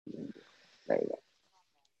There you go.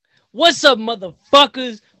 What's up,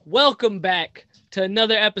 motherfuckers? Welcome back to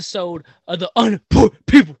another episode of the Unimportant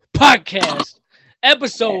People Podcast.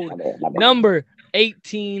 Episode My bad. number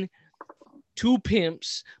 18. Two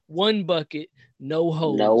pimps, one bucket, no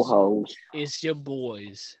No hoes. hoes. It's your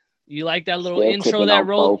boys. You like that little Still intro kicking that on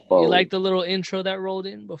rolled? You fofos. like the little intro that rolled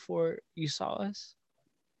in before you saw us?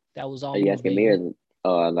 That was all Are you me, asking me or baby.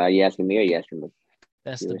 are you asking me or are you asking the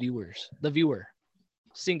That's the viewers? viewers. The viewer.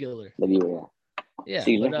 Singular. The viewer. Yeah,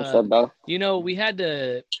 Caesar, but what's up, dog? we had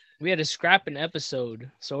to scrap an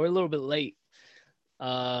episode, so we're a little bit late.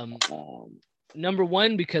 Um, Number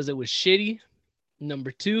one, because it was shitty.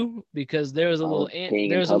 Number two, because there was a I little was ant. peeing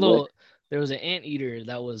There in was a public. little. There was an anteater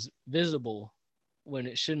that was visible when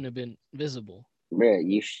it shouldn't have been visible. Bruh,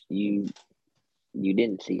 you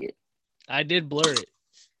didn't see it. I did blur it.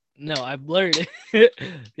 No, I blurred it.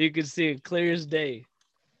 You could see it clear as day.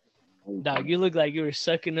 Dog, you look like you were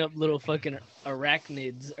sucking up little fucking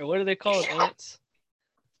arachnids, or what are they called? Ants?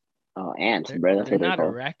 Oh, ants, They're bro. That's they're what they not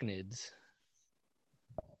call. arachnids.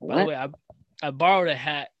 By the What? way, I borrowed a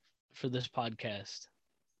hat for this podcast.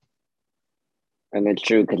 And it's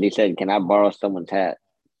true because he said, "Can I borrow someone's hat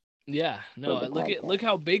Yeah, for no, the look podcast?"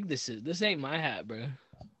 how big this is. This ain't my hat, bro.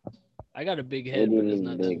 I got a big What head, do you but it's mean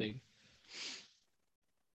not that big? big.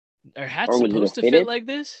 Are hats Or was it a supposed to fit fitted? like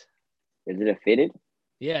this? Is it a fitted?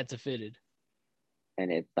 Yeah, it's a fitted.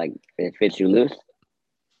 And it's like it fits you loose?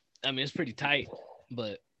 I mean, it's pretty tight,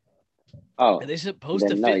 but Oh, are they supposed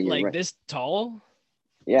to then no, fit you're like right. this tall?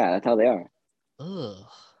 Yeah, that's how they are. Ugh,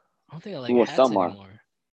 I don't think I like Well, hats some are. anymore.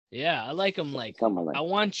 Yeah, I like them like Some are like. I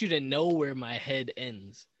want you to know where my head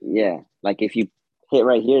ends. Yeah, like if you hit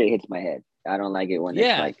right here, it hits my head. I don't like it when it's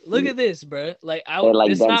Yeah, like look at this, bro. Like it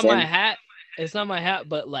like it's dents not my in. hat. It's not my hat,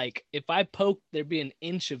 but like if I poke, there'd be an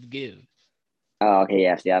inch of give. Oh, okay,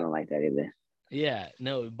 yeah. See, I don't like that either. Yeah,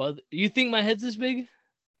 no, but you think my head's this big?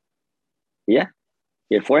 Yeah,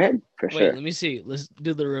 your forehead for Wait, sure. let me see. Let's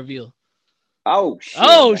do the reveal. Oh shit,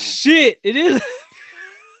 Oh bro. shit, it is,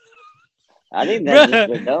 I think that's just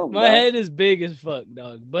bro. your dome, My dog. head is big as fuck,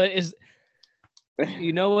 dog. But it's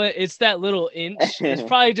you know what? It's that little inch. It's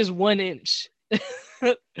probably just 1 inch,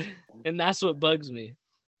 and that's what bugs me.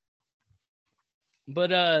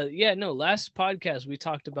 But yeah, no. Last podcast we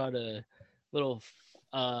talked about a little,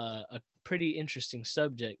 a pretty interesting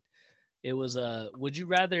subject. It was would you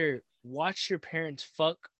rather watch your parents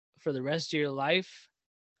fuck for the rest of your life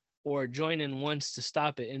or join in once to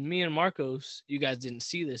stop it? And me and Marcos, you guys didn't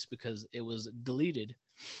see this because it was deleted.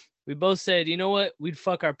 We both said, you know what, we'd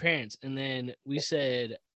fuck our parents, and then we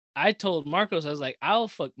said, I told Marcos, I was like, I'll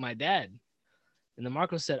fuck my dad. And then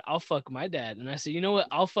Marcos said, I'll fuck my dad. And I said, you know what?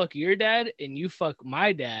 I'll fuck your dad and you fuck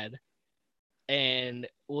my dad and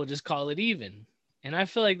we'll just call it even. And I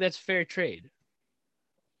feel like that's fair trade.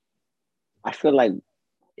 I feel like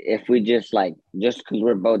if we just because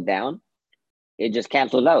we're both down, it just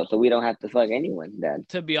cancels out, so we don't have to fuck anyone, Dad.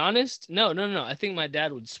 To be honest, no. I think my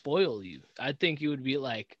dad would spoil you. I think he would be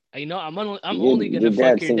like, you know, I'm only Your gonna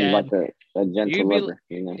fuck dad your seems like dad. a gentle You'd be, lover,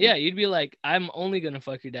 you know. yeah, you'd be like, I'm only gonna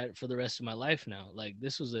fuck your dad for the rest of my life now. Like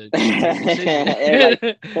this was a great decision. It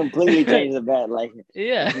like completely changed the bet. Like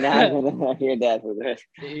Yeah, now I'm gonna fuck your dad for the rest.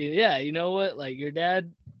 yeah. You know what? Like your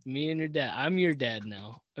dad, me and your dad. I'm your dad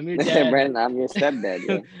now. I'm your dad. Brandon, I'm your stepdad.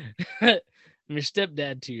 I'm Yeah. your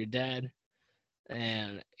stepdad to your dad,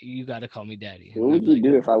 and you got to call me daddy. What And I'd would be you like,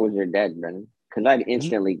 do if I was your dad, Brennan? Because I'd "N-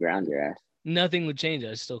 instantly ground your ass. nothing would change.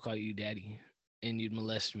 I'd still call you daddy, and you'd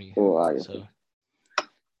molest me. Oh, obviously. So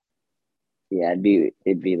Yeah, it'd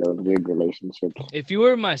be those weird relationships. if you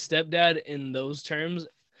were my stepdad in those terms,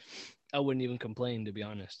 I wouldn't even complain, to be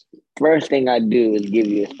honest. First thing I'd do is give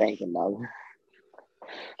you a spanking, dog.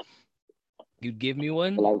 You'd give me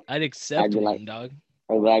one, Like I'd I'd accept be like, one, dog.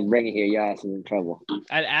 I'd be like, bring it here, your ass is in trouble, I'd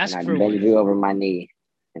and ask I'd for bend one. you over my knee,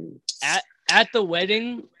 and At the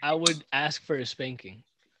wedding, I would ask for a spanking.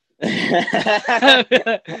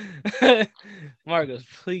 Marcos,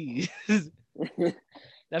 please.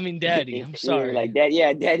 I mean, daddy. I'm you're sorry. like, Dad,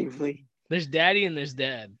 yeah, Daddy, please. There's daddy and there's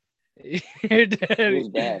dad. Your daddy. Who's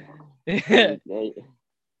Dad? Yeah. Who's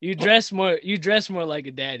You dress more. You dress more like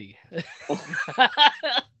a daddy.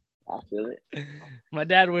 I feel it, My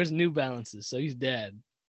dad wears New Balances, so he's dad.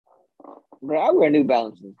 bro. I wear New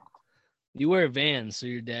Balances, You wear Vans, so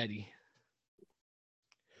you're daddy.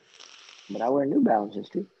 but I wear New Balances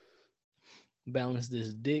too. Balance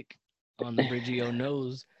this dick on the bridge of your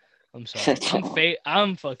nose. I'm sorry.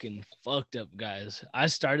 I'm fucking fucked up, guys. I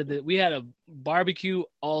started it. We had a barbecue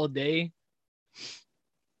all day.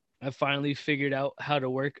 I finally figured out how to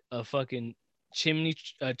work a fucking chimney,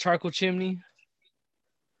 charcoal chimney.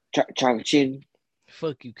 Chin.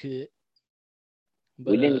 Fuck you, kid.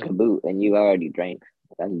 We But didn't kaboot, and you already drank.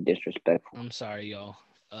 That's disrespectful. I'm sorry, y'all.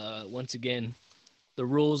 Once again, the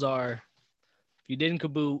rules are: if you didn't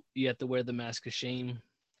kaboot, you have to wear the mask of shame,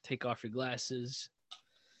 take off your glasses,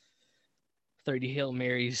 30 Hail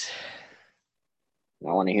Marys.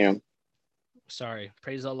 I want to hear him. Sorry,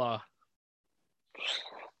 praise Allah.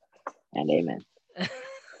 And amen.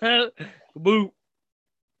 Kaboot.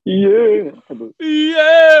 Yeah. Kaboot.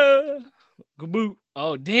 Yeah. Kaboot.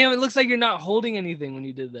 Oh, damn. It looks like you're not holding anything when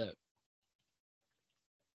you did that.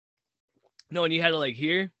 No, and you had it like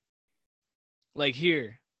here. Like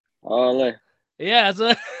here. Oh, look. Yeah,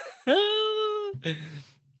 that's what.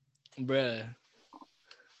 Bruh.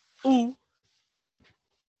 Ooh.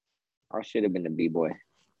 I should have been a B-boy.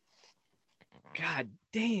 God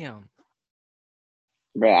damn.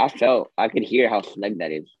 Bro, I could hear how snug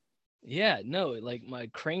that is. Yeah, no, like my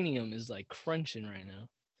cranium is like crunching right now.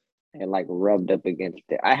 It like rubbed up against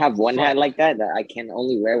it. I have one hat like that I can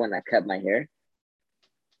only wear when I cut my hair.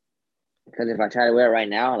 Because if I try to wear it right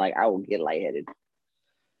now, like I will get lightheaded.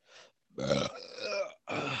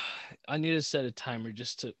 I need to set a timer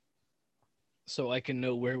just to so I can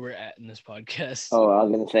know where we're at in this podcast. Oh, I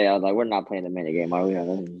was like, we're not playing the minute game, are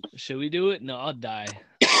we? Should we do it? No, I'll die.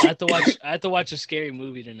 I have to watch a scary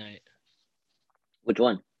movie tonight. Which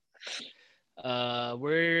one? I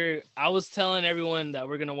was telling everyone that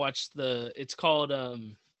we're gonna watch it's called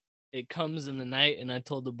It Comes in the Night, and I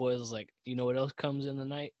told the boys, I was like, you know what else comes in the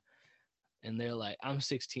night? And they're like, I'm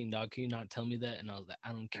 16, dog. Can you not tell me that? And I was like,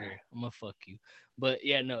 I don't care. I'm gonna fuck you. But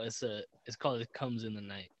yeah, no, it's called It Comes in the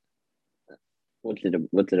Night. What's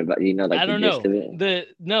it about? You know, like I don't the gist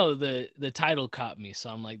know. of it? The title caught me, so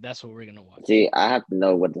I'm like, that's what we're gonna watch. See, I have to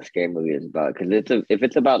know what the scary movie is about because if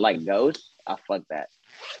it's about like ghosts, I fuck that.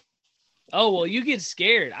 Oh well, you get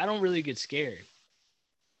scared. I don't really get scared.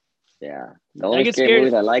 Yeah, the only scary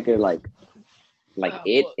movies I like are like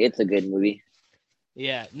it's a good movie.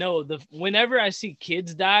 Yeah, no, whenever I see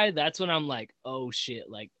kids die, that's when I'm like, oh shit,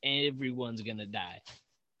 like everyone's gonna die.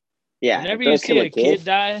 Yeah, whenever you see a kid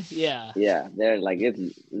die, yeah. Yeah, they're like, it's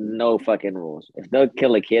no fucking rules. If they'll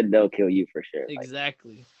kill a kid, they'll kill you for sure.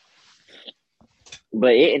 Exactly.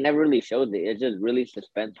 But it never really shows it. It's just really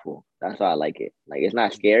suspenseful. That's why I like it. Like it's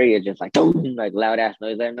not scary. It's just like boom, like loud ass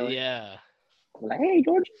noise there. Yeah. Like, hey,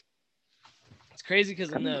 George. It's crazy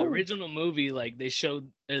because in the original movie, like they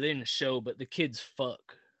didn't show, but the kids fuck.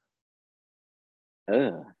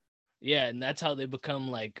 Yeah, and that's how they become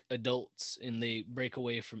like adults and they break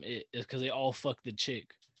away from it. Is because they all fuck the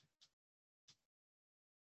chick.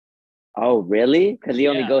 Oh, really? Because he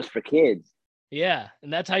only goes for kids. Yeah,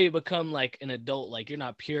 and that's how you become like an adult. Like you're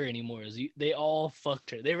not pure anymore. They all fucked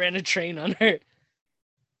her. They ran a train on her.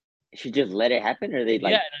 She just let it happen, or they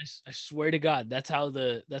like? Yeah, and I swear to God, that's how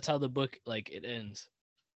the book like it ends.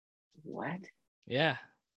 What? Yeah.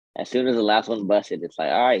 As soon as the last one busted, it's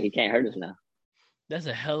like, all right, he can't hurt us now. That's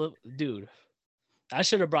a hell of dude. I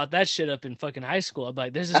should have brought that shit up in fucking high school. I'm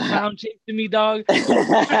like, there's this clown chasing me, dog.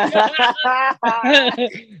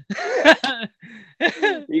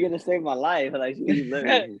 You're gonna save my life, like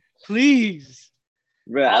please.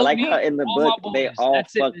 Bro, I like how in the book they all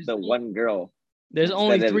fuck the one girl. There's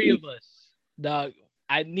only 3 of us, dog.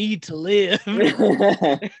 I need to live.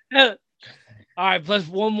 All right, plus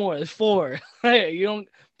one more. It's 4. You don't.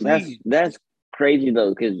 Please. That's crazy though,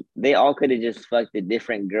 because they all could have just fucked a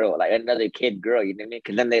different girl, like another kid girl. You know what I mean?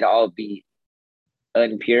 Because then they'd all be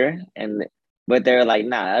unpure, but they're like,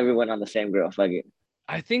 nah, everyone on the same girl. Fuck it.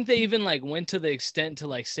 I think they even like went to the extent to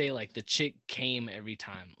like say like the chick came every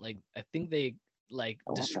time. Like I think they like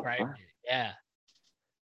described it. Yeah.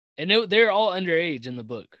 And they're all underage in the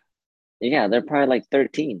book. Yeah, they're probably like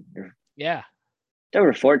 13. Yeah. They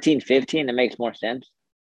were 14, 15. It makes more sense.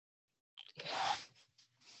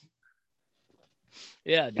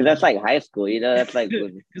 Yeah. Because that's like high school, you know? That's like...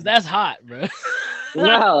 Because that's hot, bro.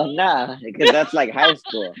 No. Because that's like high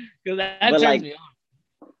school. Because that turns me on.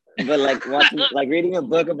 But like watching, like reading a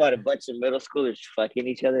book about a bunch of middle schoolers fucking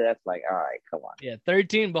each other, that's like, all right, come on. Yeah,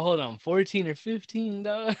 13, but hold on, 14 or 15,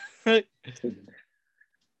 though. I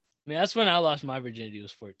mean, that's when I lost my virginity,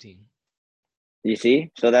 was 14. You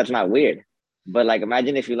see? So that's not weird. But like,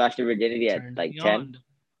 imagine if you lost your virginity at like 10.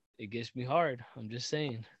 It gets me hard. I'm just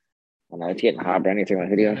saying. I know it's getting hot, but anything on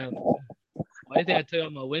video. Why do you think I took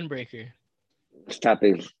out my windbreaker? This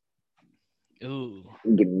topic. Ooh.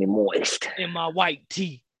 Getting me moist. In my white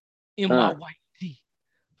tee. My white tee.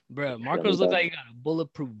 Bro, Marcos look like he got a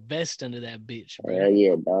bulletproof vest under that bitch, bro. Hell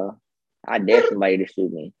yeah, dog. I dare somebody to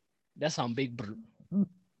shoot me. That's on big bro.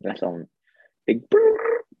 That's on big bro.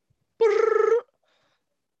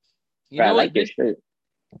 You know I like your shirt.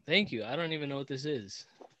 Thank you. I don't even know what this is.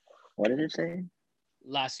 What did it say?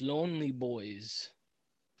 Las Lonely Boys.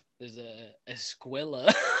 There's a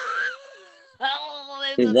escuela. Oh,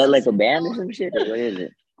 Is there's that a like a band or skull. some shit, or what is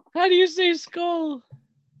it? How do you say skull?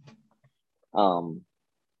 Um,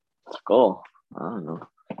 Skull. I don't know.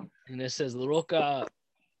 And it says Roca.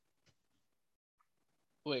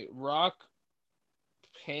 Wait, Rock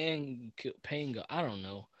Panga. I don't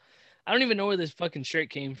know. I don't even know where this fucking shirt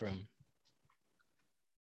came from.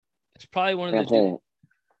 It's probably one of the dudes.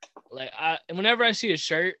 Like whenever I see a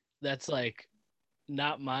shirt that's like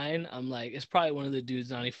not mine, I'm like, it's probably one of the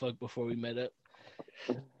dudes Nani fucked before we met up.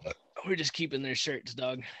 We're just keeping their shirts,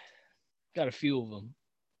 dog. Got a few of them.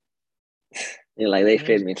 You're like, they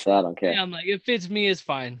fit me, so I don't care. Yeah, I'm like, it fits me, it's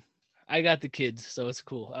fine. I got the kids, so it's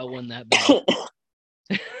cool. I won that battle.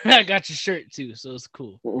 I got your shirt too, so it's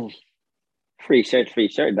cool. Free shirt,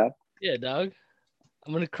 dog. Yeah, dog.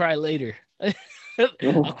 I'm gonna cry later. I'm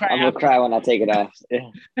gonna cry when I take it off.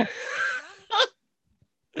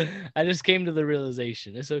 I just came to the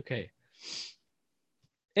realization. It's okay.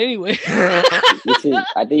 Anyway,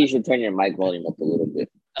 I think you should turn your mic volume up a little bit.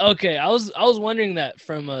 Okay, I was wondering that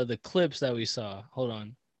from the clips that we saw. Hold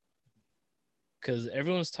on, because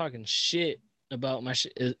everyone's talking shit about my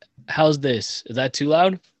shit. How's this? Is that too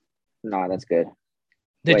loud? No, that's good.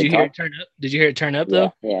 Did you hear it turn up? Did you hear it turn up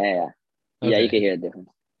though? Yeah. Okay. Yeah, you can hear it different.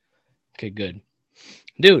 Okay, good.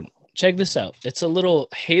 Dude, check this out. It's a little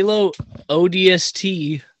Halo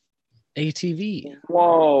ODST ATV.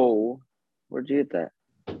 Whoa. Where'd you get that?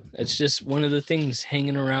 It's just one of the things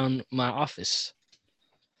hanging around my office.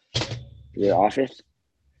 Your office?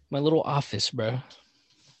 My little office, bro.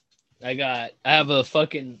 I have a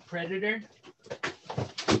fucking Predator.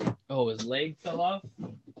 Oh, his leg fell off.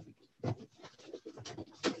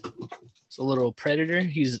 It's a little Predator.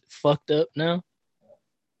 He's fucked up now.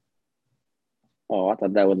 Oh, I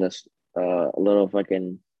thought that was a little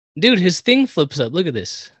fucking... Dude, his thing flips up. Look at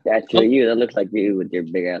this. That's you. That looks like you with your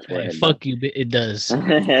big ass forehead. Hey, fuck you. It does.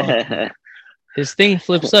 His thing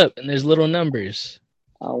flips up and there's little numbers.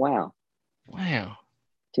 Oh, wow. Wow.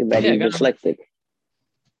 Too bad you're dyslexic.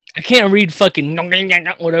 I can't read fucking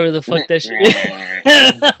whatever the fuck that shit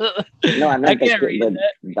is. No, I meant the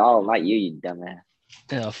doll, not you, you dumbass.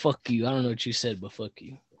 Oh, fuck you. I don't know what you said, but fuck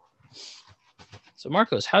you. So,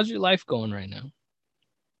 Marcos, how's your life going right now?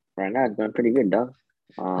 Right now, it's going pretty good, dog.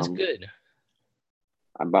 That's good.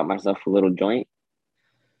 I bought myself a little joint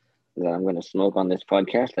that I'm going to smoke on this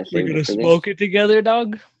podcast. We're going to smoke it together,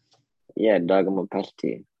 dog? Yeah, dog, I'm going to pass it to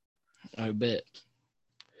you. I bet.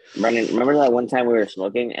 Brandon, remember that one time we were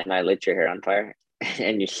smoking and I lit your hair on fire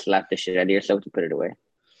and you slapped the shit out of yourself to put it away?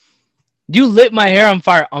 You lit my hair on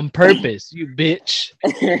fire on purpose, you bitch.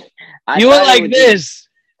 You went like this.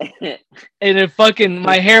 And then fucking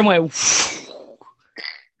my hair went...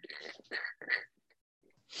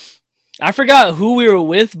 I forgot who we were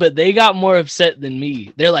with, but they got more upset than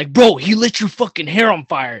me. They're like, bro, he lit your fucking hair on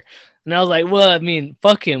fire. And I was like, well, I mean,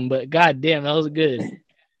 fuck him, but goddamn, that was good.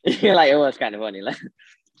 You're like, it was kind of funny. Like,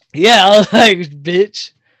 yeah, I was like,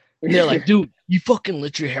 bitch. And they're like, dude, you fucking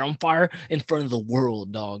lit your hair on fire in front of the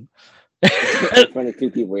world, dog. In front of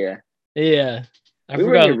two people, yeah. Yeah. We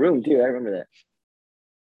were in your room, too. I remember that.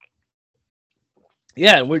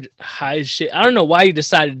 Yeah, we're high as shit. I don't know why you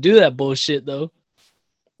decided to do that bullshit, though.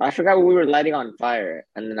 I forgot what we were lighting on fire.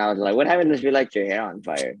 And then I was like, what happens if you light your hair on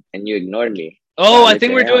fire? And you ignored me. Oh, I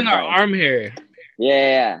think we're doing our arm hair.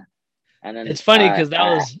 Yeah. And then it's funny because that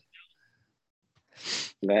was...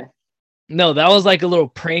 Okay. No, that was like a little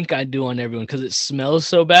prank I do on everyone because it smells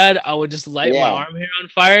so bad. I would just light my arm hair on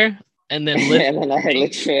fire and then lit and then I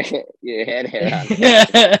lit your head hair on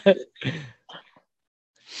fire.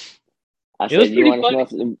 I said, you want to smell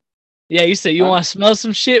some... Yeah, you said you want to smell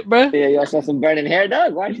some shit, bro? Yeah, you want to smell some burning hair,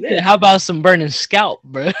 dog? Watch this. How about some burning scalp,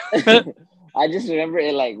 bro? I just remember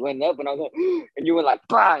it like went up and I was like, and you went like,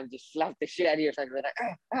 bah, and just slapped the shit out of yourself. You're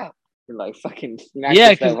like, You're like fucking smacked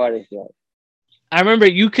yourself hard as shit. I remember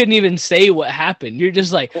you couldn't even say what happened. You're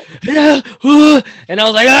just like, and I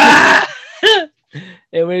was like, ah!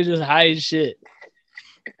 And we were just high as shit.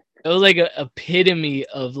 It was like an epitome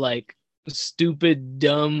of like stupid,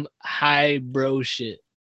 dumb, high bro shit.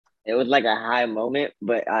 It was like a high moment,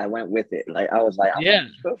 but I went with it. Like I was like, I'm gonna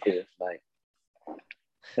go for this. Like,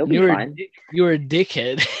 it'll be fine. You were a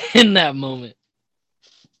dickhead in that moment.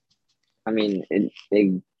 I mean, it's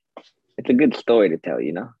a good story to tell,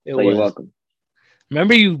 you know. You're welcome.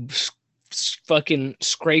 Remember you fucking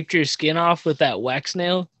scraped your skin off with that wax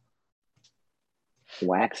nail?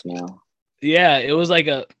 Wax nail? Yeah, it was like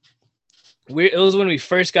it was when we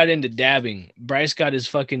first got into dabbing. Bryce got his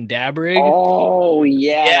fucking dab rig. Oh,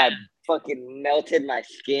 yeah. I fucking melted my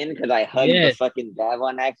skin because I hugged the fucking dab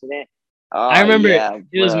on accident. I Oh remember yeah,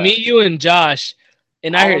 it was bruh. me, you, and Josh,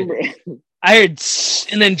 and I remember I heard, "Tss,"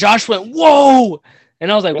 and then Josh went, "Whoa!"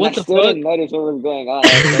 And I was like, when I "What the still fuck?" didn't notice what was going on.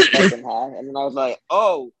 I was so fucking high, and then I was like,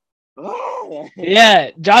 "Oh, oh."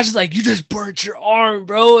 Yeah, Josh is like, "You just burnt your arm,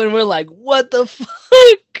 bro," and we're like, "What the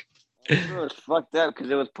fuck?" It was fucked up because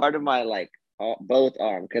it was part of my like both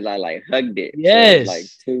arm because I like hugged it, so it was like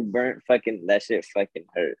Yes, two burnt fucking. That shit fucking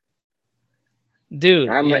hurt. I dude.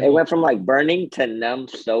 remember Yeah, it no, went from like burning to numb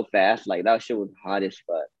so fast. Like that shit was hot as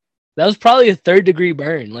fuck. that was probably a third-degree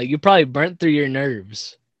burn. Like you probably burnt through your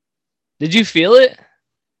nerves. Did you feel it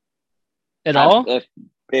at I all? if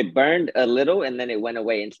it burned a little and then it went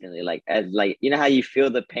away instantly. Like as like you know how you feel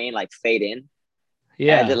the pain like fade in.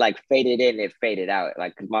 As it Yeah, like faded in, it faded out.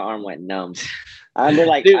 Like cause my arm went numb. I remember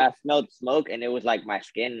like dude. I smelled smoke and it was like my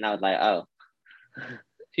skin, and I was like, oh.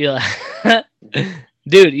 Yeah,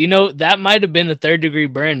 dude. You know that might have been a third-degree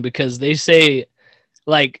burn because they say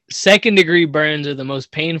like second-degree burns are the most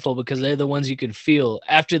painful because they're the ones you can feel.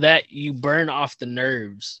 After that, you burn off the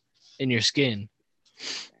nerves in your skin.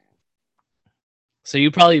 So you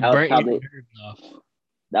probably That was burnt your probably nerves off.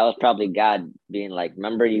 that was probably God being like,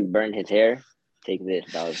 remember you burned his hair? Take this,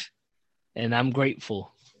 dog. And I'm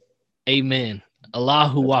grateful. Amen.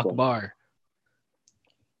 Allahu Let's go. Akbar.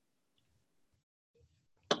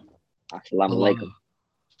 Assalamu Allah.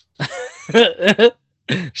 alaikum.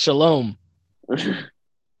 Shalom.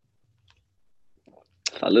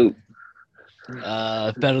 Salute.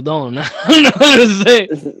 Perdón. I don't know what to say.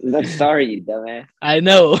 That's sorry, you dumbass. I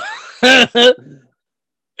know.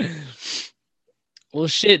 Well,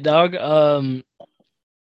 shit, dog. I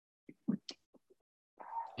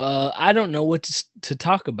don't know what to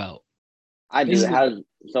talk about. I do. This is, How's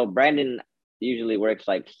so Brandon usually works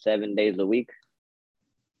like 7 days a week.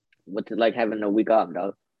 What's it like having a week off,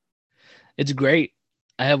 dog? it's great.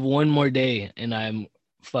 I have one more day, and I'm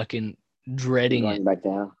fucking You dreading it going back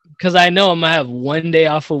to hell? because I know I'm gonna have one day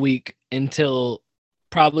off a week until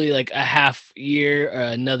probably like a half year or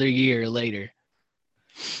another year later.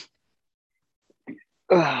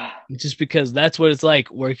 Just because that's what it's like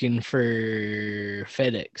working for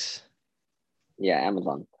FedEx, Yeah,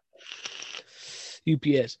 Amazon.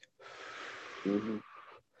 UPS. Mm-hmm.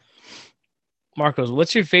 Marcos,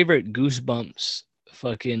 what's your favorite Goosebumps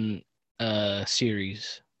fucking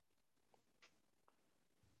series?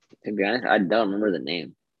 To be honest, I don't remember the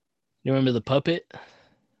name. You remember the puppet?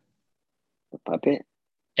 The puppet?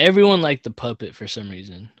 Everyone liked the puppet for some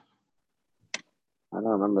reason. I don't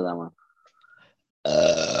remember that one.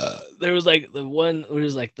 There was like the one where it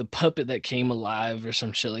was like the puppet that came alive or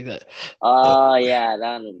some shit like that. Oh yeah,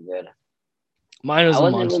 that one was good. Mine was I a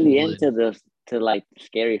wasn't monster really blood. into the to like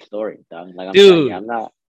scary stories, dog. Like I'm telling you, Dude. I'm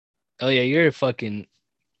not. Oh yeah, you're a fucking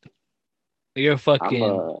I'm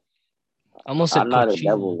a. I almost said I'm not a cochino.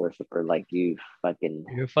 devil worshiper like you, fucking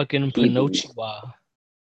You're a fucking heathens. Pinocchio.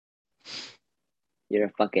 You're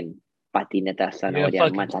a fucking patineta You're a zanahoria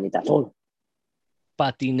fucking manzanita sol.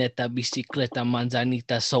 patineta, bicicleta,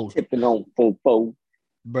 manzanita, soul. Tipping on fofo.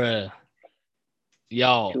 Bruh.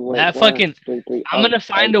 Y'all, that 281 fucking I'm gonna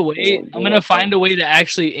find a way. I'm gonna find a way to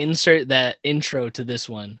actually insert that intro to this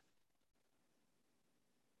one.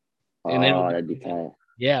 And it'll Oh, be that'd be tight.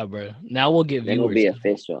 yeah, bro. Now we'll get Then we'll viewers. be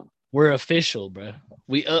official. We're official, bro.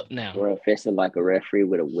 We up now. We're official like a referee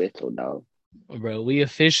with a whistle, dog. Bro, we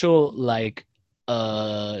official like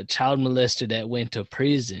a child molester that went to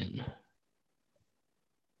prison.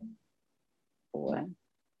 What?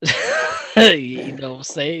 You know what I'm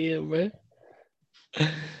saying, bro?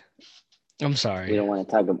 I'm sorry. We don't want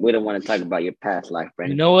to talk. We don't want to talk about your past life, You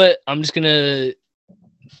Brandon. know what? I'm just gonna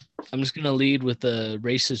lead with a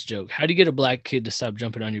racist joke. How do you get a black kid to stop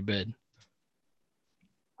jumping on your bed?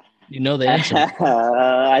 You know the answer.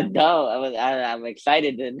 I don't. I'm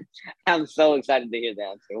excited. I'm so excited to hear the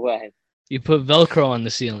answer. What? You put Velcro on the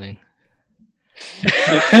ceiling.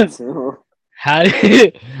 How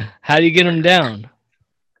do you get him down?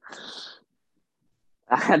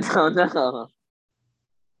 I don't know.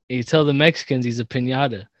 You tell the Mexicans he's a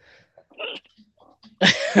piñata.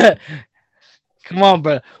 Come on,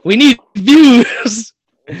 bro. We need views.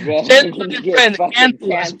 Bro, Share we're this with gonna your get friends. fucking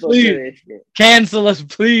Cancel us, canceled for please. this shit. Cancel us,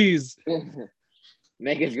 please.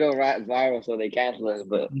 Make us go right viral so they cancel us,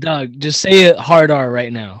 but Doug, just say it hard R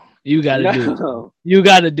right now. You gotta do it. no. You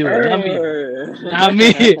gotta do it. Not me. Not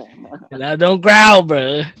me. Now don't growl,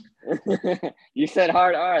 bro. You said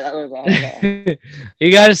hard R. That was a hard R.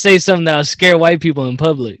 You gotta say something that'll scare white people in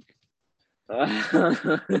public.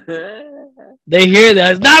 They hear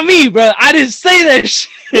that. It's not me, bro. I didn't say that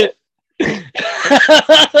shit.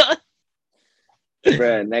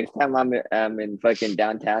 Bro, next time I'm in fucking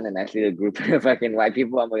downtown and I see a group of fucking white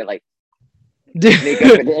people, I'm gonna like Sneak up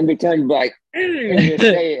dude, in the in between, be like, and just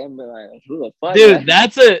say it and be like, who the fuck, dude,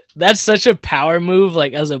 man? that's such a power move.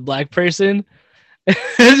 Like as a black person,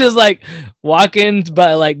 it's just like walk in,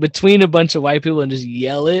 but like between a bunch of white people and just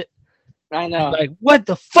yell it. I know. Like, what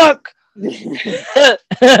the fuck? I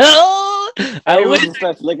Everyone would. just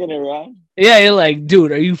starts looking around. Yeah, you're like,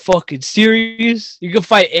 dude, are you fucking serious? You can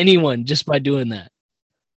fight anyone just by doing that.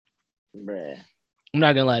 Bruh, I'm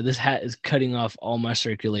not gonna lie, this hat is cutting off all my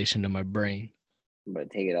circulation to my brain. but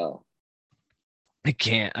take it off. I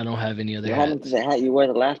can't. I don't have any other What happened to hats. the hat you wore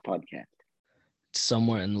the last podcast? It's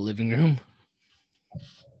somewhere in the living room. Bro,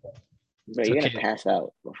 It's you're gonna okay. pass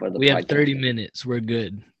out before the We have podcast 30 ends. minutes. We're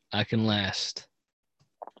good. I can last.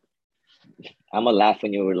 I'm gonna laugh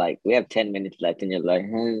when you were like, we have 10 minutes left, and you're like,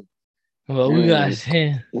 Well, we got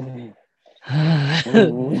hmm,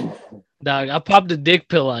 hmm. Dog, I popped a dick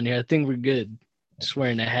pill on here. I think we're good. Just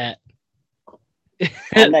wearing a hat.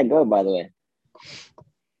 How'd that go, by the way?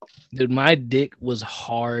 Dude, my dick was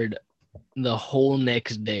hard the whole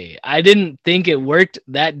next day. I didn't think it worked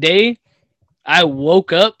that day. I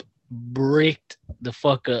woke up, bricked the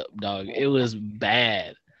fuck up, dog. It was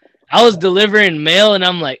bad. I was delivering mail and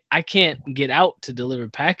I'm like, I can't get out to deliver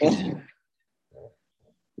packages.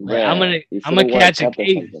 Like Bruh, you I'm should gonna have wore a catch a cup or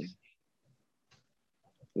case. something.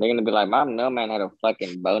 They're gonna be like, Mom, no man had a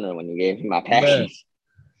fucking boner when you gave him my Bruh. package.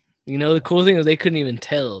 You know the cool thing is they couldn't even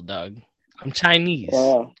tell, dog. I'm Chinese.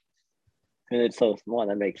 Yeah, and it's so small.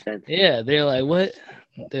 That makes sense. Yeah, they're like, what?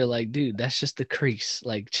 They're like, dude, that's just the crease.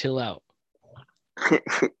 Like, chill out.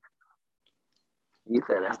 You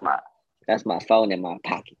said that's my phone in my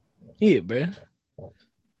pocket. Yeah, bruh.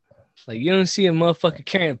 Like, you don't see a motherfucker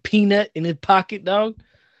carrying a peanut in his pocket, dog.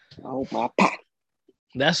 Oh my pocket.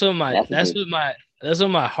 That's what my That's what that's what my that's what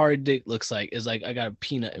my hard dick looks like. Is like I got a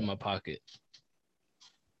peanut in my pocket.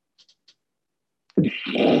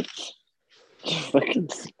 you fucking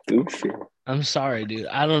stupid. I'm sorry, dude.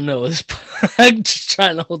 I don't know. I'm just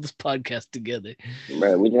trying to hold this podcast together.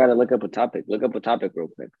 Bro, we gotta look up a topic. Look up a topic real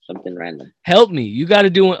quick. Something random. Help me. You got to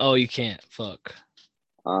do one. Oh, you can't. Fuck.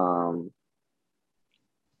 Um,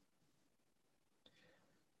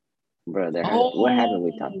 bro, what haven't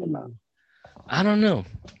we talked about? Oh, I don't know.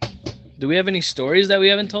 Do we have any stories that we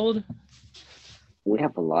haven't told? We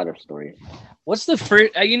have a lot of stories. What's the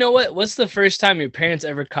first? You know what? What's the first time your parents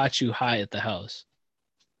ever caught you high at the house?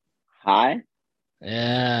 Hi?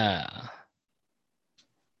 Yeah.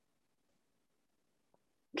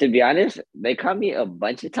 To be honest, they caught me a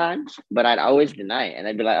bunch of times, but I'd always deny it. And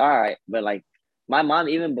I'd be like, all right. But like my mom,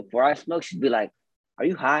 even before I smoke, she'd be like, are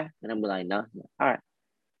you high? And I'd be like, no. All right.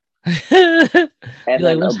 You're And like,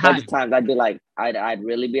 then a what's bunch high? of times I'd be like, I'd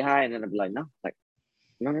really be high, and then I'd be like, no, like,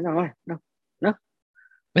 no.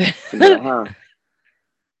 She'd be like, huh?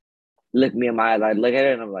 Look me in my eyes. I'd look at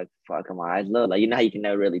her, and I'm like, fuck, my eyes low. Like, you know how you can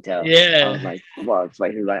never really tell. I was Yeah. like, well, it's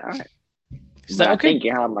like, he was like, all right. She's But like, I okay. think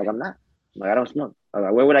you're high. I'm like, I'm not. I'm like, I don't smoke. I was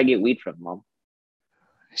like, where would I get weed from, mom?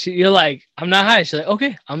 You're like, I'm not high. She's like,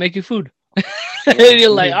 okay, I'll make you food. Yeah. You're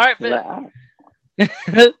like, all right, She's like, all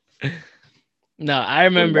man. No, I right. What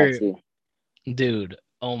remember, about you? dude.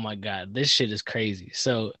 Oh my god, this shit is crazy.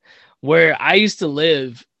 So, where I used to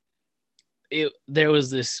live, there was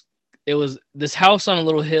this. It was this house on a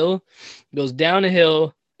little hill, goes down a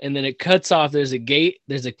hill, and then it cuts off. There's a gate.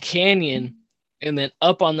 There's a canyon, and then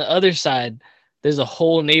up on the other side, there's a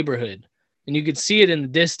whole neighborhood, and you could see it in the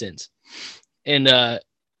distance. And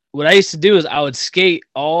what I used to do is I would skate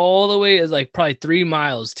all the way as like probably 3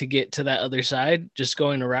 miles to get to that other side, just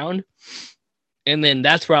going around. And then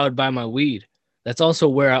that's where I would buy my weed. That's also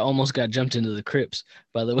where I almost got jumped into the Crips,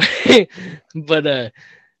 by the way. But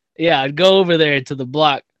yeah, I'd go over there to the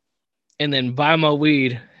block and then buy my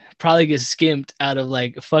weed. Probably get skimped out of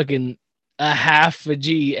like fucking a half a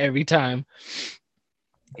G every time.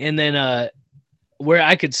 And then where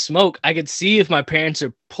I could smoke, I could see if my parents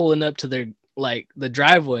are pulling up to their like the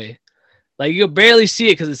driveway. Like you could barely see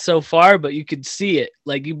it because it's so far, but you could see it.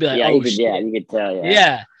 Like you'd be like, Yeah, "Oh shit!" you could tell. Yeah,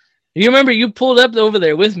 Yeah, you remember you pulled up over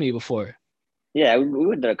there with me before? yeah, we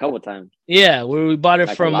went there a couple times, Yeah, where we bought it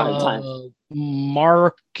like a from lot of times.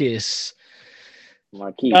 Marcus.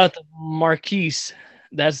 Marquise. Shout out to Marquise.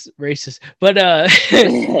 That's racist, but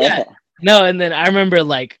yeah, no. And then I remember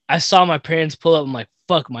like I saw my parents pull up. I'm like,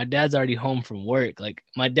 "Fuck, my dad's already home from work." Like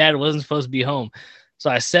my dad wasn't supposed to be home. So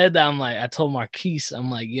I said that I told Marquise, I'm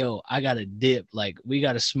like, yo, I got to dip. Like, we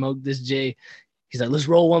got to smoke this J. He's like, let's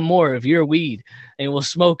roll one more of your weed and we'll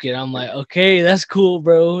smoke it. I'm like, okay, that's cool,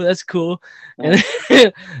 bro. That's cool. And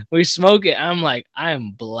we smoke it. I'm like, I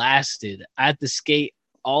am blasted. I have to skate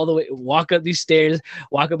all the way, walk up these stairs,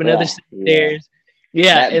 walk up another Yeah. stairs.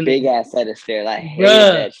 Yeah. That And big ass set of stairs. I hated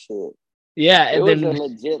bruh, that shit. Yeah, It and was a then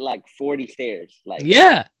legit like 40 stairs. Like,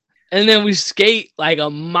 yeah. And then we skate like a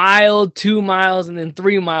mile, 2 miles, and then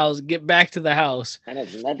 3 miles, get back to the house. and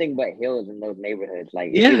it's nothing but hills in those neighborhoods.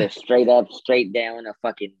 Like, it's Yeah. either straight up, straight down, a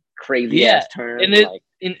fucking crazy Yeah. ass And turn. it Like,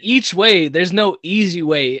 in each way, there's no easy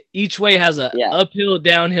way. Each way has a yeah, uphill, yeah,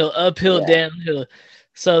 downhill.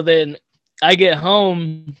 So then I get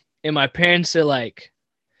home and my parents are like,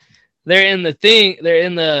 they're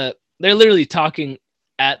literally talking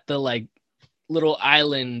at the like little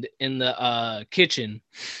island in the kitchen.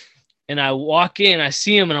 And I walk in, I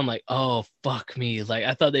see them, and I'm like, oh fuck me. Like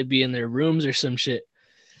I thought they'd be in their rooms or some shit.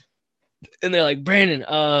 And they're like, Brandon,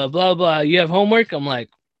 blah blah, you have homework? I'm like,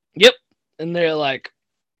 yep. And they're like,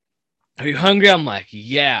 are you hungry? I'm like,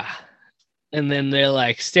 yeah. And then they're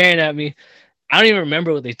like staring at me. I don't even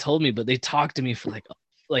remember what they told me, but they talked to me for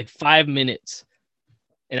like 5 minutes.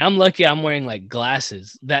 And I'm lucky I'm wearing like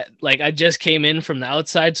glasses that like I just came in from the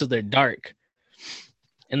outside, so they're dark.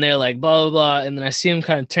 And they're like blah blah blah. And then I see them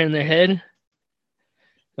kind of turn their head. And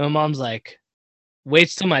my mom's like,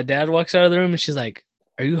 waits till my dad walks out of the room, and she's like,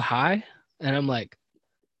 are you high? And I'm like,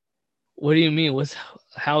 what do you mean?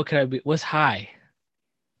 How could I be? What's high?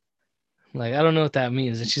 Like, I don't know what that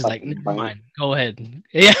means. And she's like, fucking never burnt. mind, go ahead.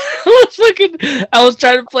 Yeah, I was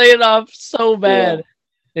trying to play it off so Yeah. bad.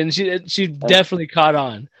 And she definitely caught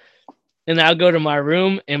on. And I'll go to my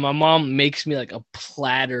room and my mom makes me like a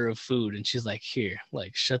platter of food. And she's like, here,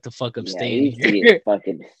 like, shut the fuck up, Yeah, stay we in used to get here.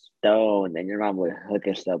 fucking stoned, and your mom would hook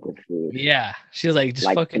us up with food. Yeah. She was like, just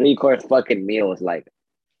Like fucking. 3 course fucking meals. Like,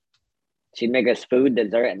 she'd make us food,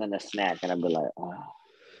 dessert, and then a snack. And I'd be like, oh,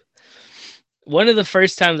 One of the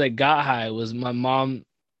first times I got high was my mom.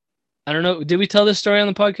 I don't know. Did we tell this story on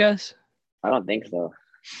the podcast? I don't think so.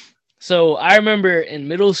 So I remember in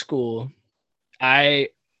middle school, I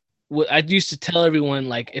I used to tell everyone,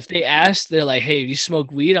 like, if they asked, they're like, hey, you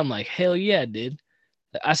smoke weed? I'm like, hell yeah, dude.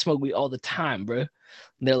 I smoke weed all the time, bro. And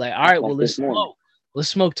they're like, all right, well, Like let's this morning. smoke. Let's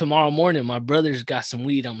smoke tomorrow morning. My brother's got some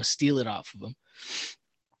weed. I'm going to steal it off of him.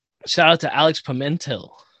 Shout out to Alex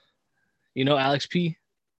Pimentel. You know Alex P?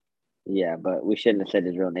 Yeah, but we shouldn't have said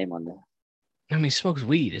his real name on there. I mean, he smokes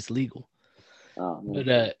weed. It's legal. Oh, man.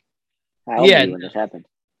 But How old were yeah, you when this happened?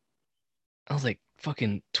 I was like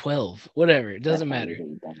fucking 12. Whatever. It That's doesn't not matter.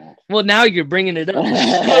 even you dumbass. Well, now you're bringing it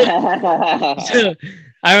up. So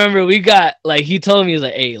I remember we got like he told me, he's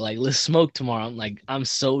like, hey, like let's smoke tomorrow. I'm like, I'm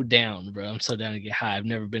so down, bro. I'm so down to get high. I've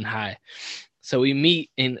never been high. So we meet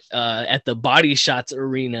in at the Body Shots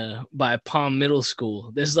Arena by Palm Middle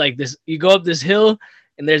School. There's like this, you go up this hill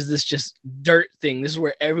and there's this just dirt thing. This is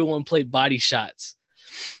where everyone played body shots.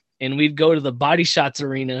 And we'd go to the Body Shots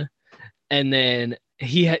Arena, and then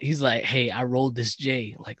he's like, hey, I rolled this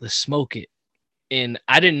J, like let's smoke it. And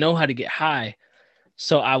I didn't know how to get high.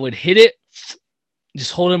 So I would hit it,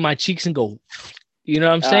 just hold it in my cheeks and go, you know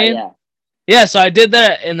what I'm saying? Yeah. Yeah, so I did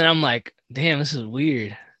that, and then I'm like, damn, this is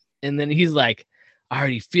weird. And then he's like, I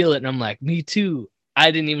already feel it. And I'm like, me too.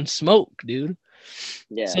 I didn't even smoke, dude.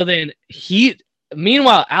 Yeah. So then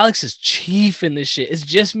meanwhile, Alex is chiefing this shit. It's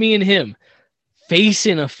just me and him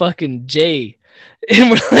facing a fucking J.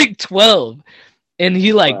 And we're like 12. And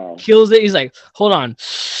he like kills it. He's like, hold on.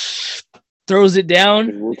 Throws it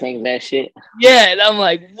down. Wu-Tang that shit. Yeah, and I'm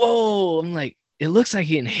like, whoa. I'm like, it looks like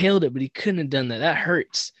he inhaled it, but he couldn't have done that. That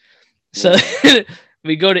hurts. So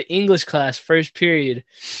we go to English class, first period,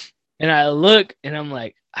 and I look and I'm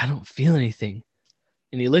like, I don't feel anything.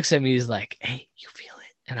 And he looks at me, he's like, hey, you feel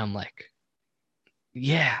it? And I'm like,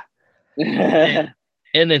 yeah. And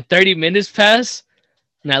then 30 minutes pass,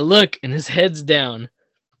 and I look and his head's down.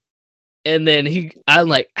 And then I'm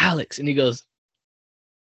like, Alex, and he goes,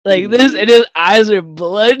 like this, and his eyes are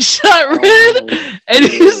bloodshot red, and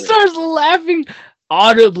he starts laughing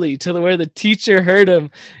audibly to where the teacher heard him,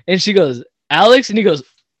 and she goes, Alex, and he goes,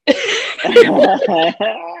 he put his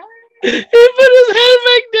head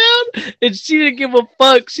back down, and she didn't give a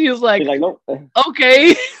fuck. She was like, nope.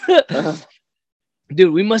 Okay.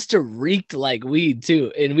 Dude, we must have reeked like weed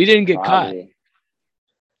too, and we didn't get caught.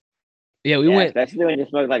 Yeah, we went. Especially when you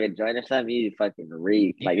smoke like a joint or something, you fucking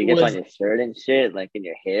reek. Like it gets on your shirt and shit, like in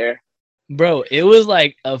your hair. Bro, it was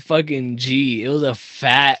like a fucking G. It was a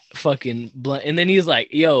fat fucking blunt. And then he's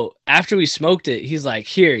like, yo, after we smoked it, he's like,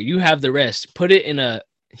 here, you have the rest. Put it in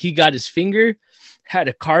he got his finger, had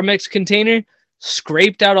a Carmex container,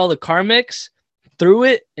 scraped out all the Carmex, threw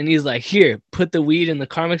it, and he's like, here, put the weed in the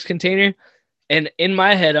Carmex container. And in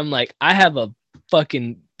my head, I'm like, I have a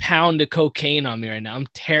fucking pound of cocaine on me right now. I'm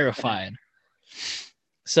terrified.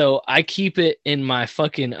 So I keep it in my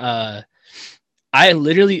fucking I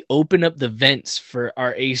literally open up the vents for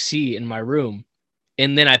our AC in my room,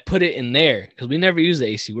 and then I put it in there because we never use the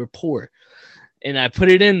AC. We're poor. And I put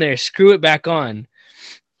it in there, screw it back on.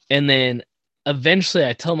 And then eventually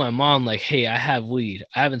I tell my mom, like, hey, I have weed.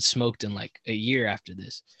 I haven't smoked in like a year after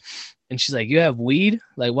this. And she's like, you have weed?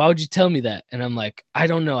 Like, why would you tell me that? And I'm like, I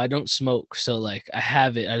don't know. I don't smoke. So like, I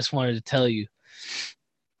have it. I just wanted to tell you.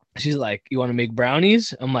 She's like, you want to make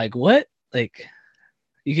brownies? I'm like, what? Like,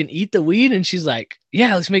 you can eat the weed? And she's like,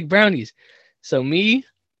 yeah, let's make brownies. So me,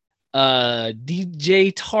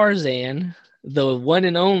 DJ Tarzan, the one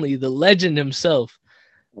and only, the legend himself.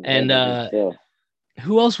 And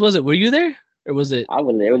who else was it? Were you there? Or was it? I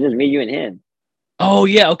was. It was just me, you, and him. Oh,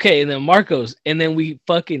 yeah. Okay. And then Marcos. And then we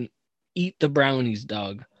fucking eat the brownies,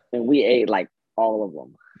 dog. And we ate like all of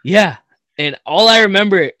them. Yeah. And all I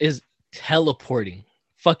remember is teleporting,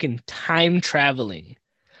 fucking time traveling.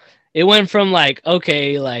 It went from like,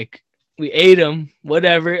 okay, like we ate them,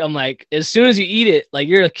 whatever. I'm like, as soon as you eat it, like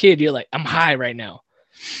you're a kid, you're like, I'm high right now.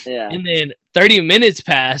 Yeah. And then 30 minutes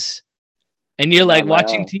pass and you're like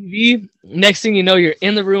watching TV. Next thing you know, you're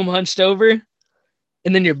in the room hunched over.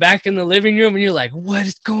 And then you're back in the living room and you're like, what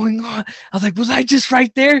is going on? I was like, was I just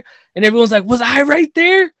right there? And everyone's like, was I right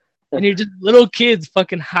there? And you're just little kids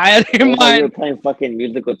fucking high out of your mind. Like we were playing fucking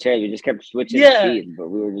musical chairs. We just kept switching seats, but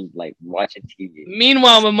we were just like watching TV.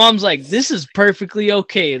 Meanwhile, my mom's like, this is perfectly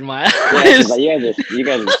okay in my eyes. Yeah, she's like, you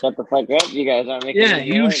guys shut the fuck up. You guys aren't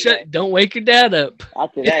making don't wake your dad up.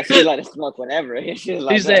 After that, she let us smoke whenever. She was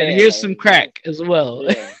like, he said, here's some crack as well.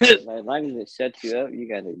 Yeah, as long as it shuts you up, you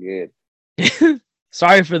guys are good.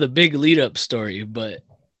 Sorry for the big lead up story, but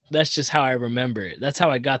that's just how I remember it. That's how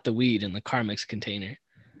I got the weed in the Carmex container.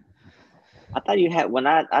 I thought you had when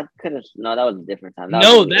I could have. No, that was a different time.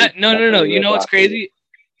 No. You know what's crazy?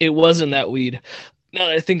 It wasn't that weed. Now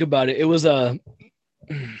that I think about it, it was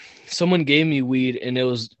someone gave me weed and it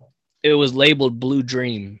was labeled Blue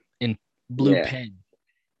Dream in blue pen,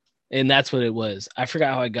 and that's what it was. I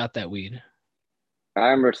forgot how I got that weed. I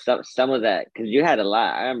remember some of that because you had a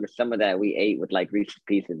lot. I remember some of that we ate with like Reese's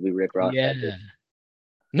Pieces. We Rick Ross. Yeah.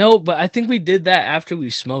 No, but I think we did that after we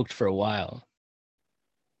smoked for a while.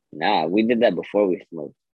 Nah, we did that before we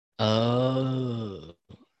smoked. Oh.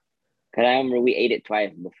 Because I remember we ate it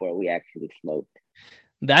twice before we actually smoked.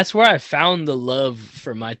 That's where I found the love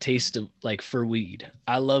for my taste of like for weed.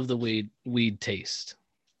 I love the weed taste.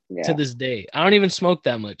 Yeah. To this day. I don't even smoke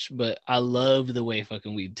that much, but I love the way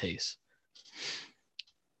fucking weed tastes.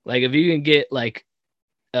 Like if you can get like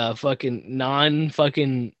a fucking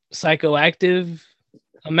non-fucking psychoactive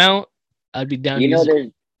amount, I'd be down. You know, there's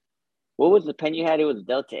what was the pen you had? It was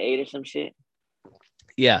Delta 8 or some shit.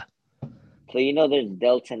 Yeah. So you know there's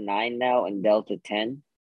Delta 9 now and Delta 10.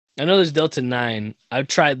 I know there's Delta 9. I've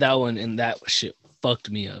tried that one and that shit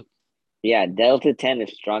fucked me up. Yeah, Delta 10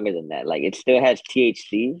 is stronger than that. Like it still has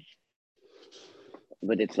THC,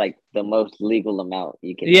 but it's like the most legal amount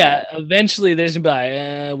you can. Yeah, eventually there's gonna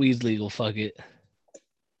be like, weed's legal, fuck it.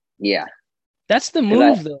 Yeah. That's the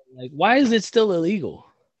move though. Like, why is it still illegal?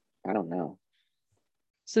 I don't know.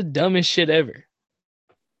 It's the dumbest shit ever.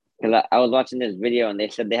 Because I was watching this video and they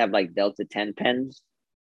said they have like Delta 10 pens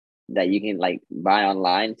that you can like buy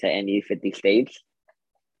online to any 50 states.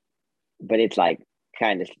 But it's like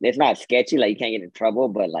kind of, it's not sketchy, like you can't get in trouble,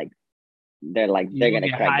 but like they're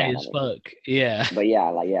gonna crack down as fuck. Yeah. But yeah,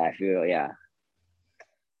 like I feel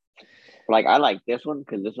like I like this one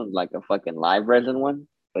because this one's like a fucking live resin one,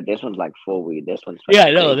 but this one's like full weed. This one's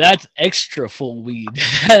no, that's extra full weed.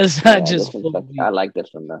 That's not just full weed. I like this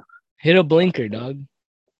one though. Hit a blinker, dog.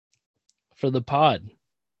 For the pod.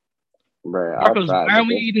 Bro, Marcos, why are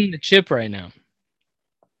we eating the chip right now?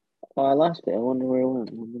 Oh, I lost it. I wonder where it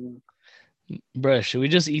went. Bro, should we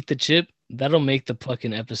just eat the chip? That'll make the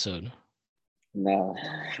fucking episode. No,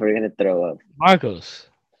 we're gonna throw up. Marcos.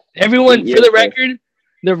 Everyone, for the record,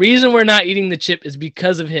 the reason we're not eating the chip is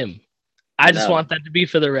because of him. I just want that to be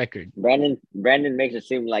for the record. Brandon makes it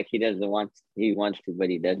seem like he wants to, but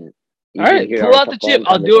he doesn't. All right, pull out the chip.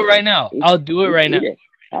 I'll do it right now. I'll do it right now.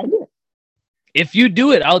 I'll do it. If you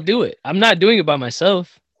do it, I'll do it. I'm not doing it by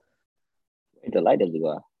myself. The light doesn't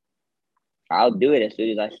go out. I'll do it as soon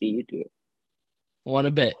as I see you do it. Want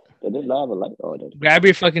to bet? Does it have a light? Oh, grab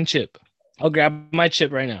your fucking chip. I'll grab my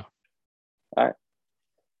chip right now. All right.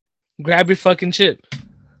 Grab your fucking chip.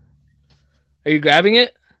 Are you grabbing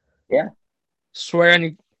it? Yeah. Swear on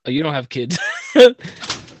you. Oh, you don't have kids.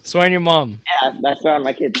 Swear on your mom. Yeah, I swear on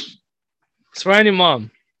my kids. Swear on your mom.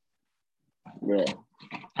 Yeah.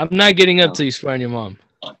 I'm not getting up till you swear on your mom.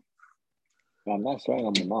 I'm not swearing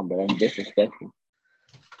on my mom, but I'm disrespectful.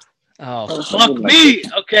 Oh, fuck me.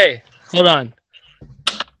 Okay, hold on.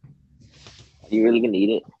 Are you really gonna eat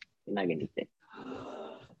it? You're not gonna eat it.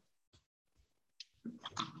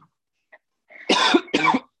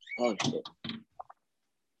 Oh shit. Did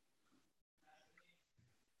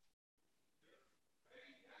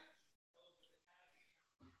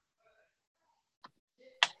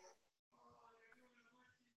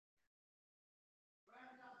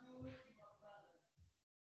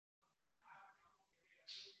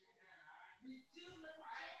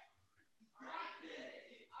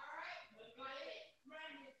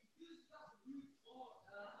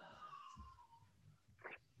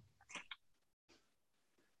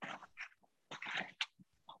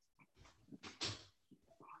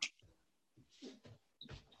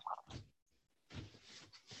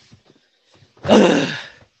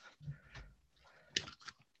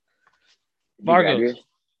you grab Margos, yours?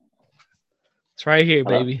 it's right here,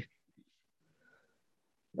 Hello? baby.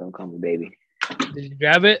 Don't call me baby. Did you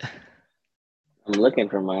grab it? I'm looking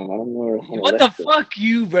for mine. I don't know where it's What the fuck,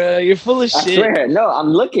 you, bro? You're full of I shit. swear. No, I'm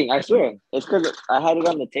looking. I swear. It's because I had it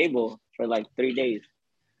on the table for like 3 days.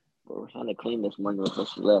 But we're trying to clean this morning before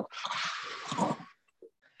she left.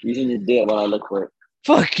 You should just do it while I look for it.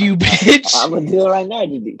 Fuck you, bitch. I'm gonna do it right now.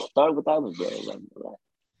 Just start without me, bro.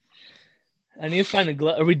 I need to find a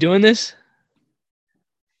glove. Are we doing this?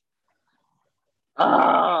 Oh,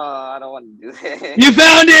 I don't want to do this. You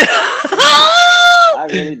found it. I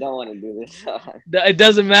really don't want to do this. It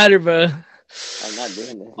doesn't matter, bro. I'm not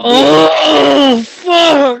doing this. Oh,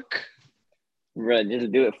 fuck. Bro,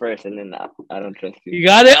 just do it first, and then I don't trust you. You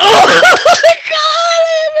got it? Oh, my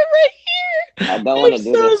God. I'm right here. I don't want to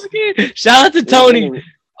do this. Scared. Shout out to Tony. This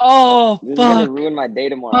Oh, is fuck. gonna ruin my day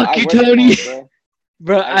tomorrow. Fuck I you, work Tony. tomorrow, bro.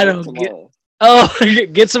 bro. I work don't tomorrow. get. Oh,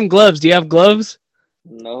 get some gloves. Do you have gloves?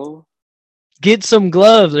 No. Get some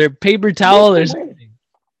gloves or paper towel or something.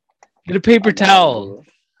 Get a paper towel.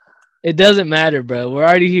 It doesn't matter, bro. We're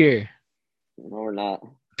already here. No, we're not.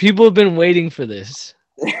 People have been waiting for this.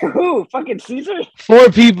 Who? Fucking Caesar?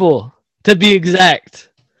 4 people, to be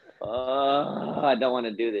exact. I don't want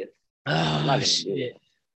to do this. Oh, shit.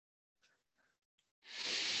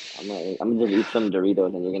 I'm gonna just eat some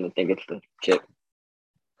Doritos, and you're gonna think it's the chip.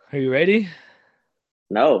 Are you ready?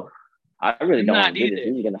 No, I really don't want to do this.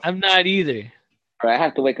 I'm not either. I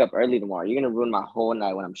have to wake up early tomorrow. You're gonna ruin my whole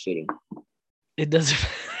night when I'm shooting. It doesn't.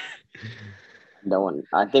 Don't want.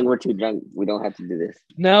 I think we're too drunk. We don't have to do this.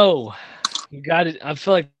 No, you got it. I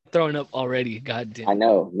feel like throwing up already. God damn. I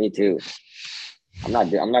know. Me too. I'm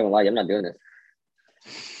not gonna lie. I'm not doing this.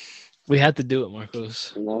 We have to do it,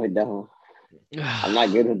 Marcos. No, we don't. I'm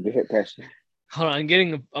not good with hip pressure. Hold on,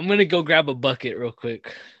 I'm gonna go grab a bucket real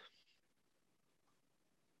quick.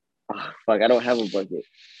 Oh, fuck, I don't have a bucket.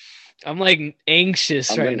 I'm like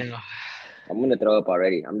anxious right now. I'm gonna throw up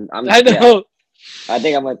already. I know. Yeah. I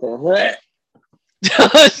think I'm gonna throw up.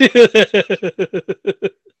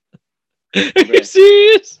 Are you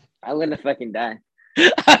serious? I'm gonna fucking die.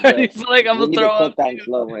 I already feel like I'm gonna throw up. That in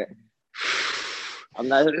slow way. I'm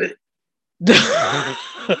not. Oh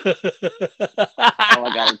my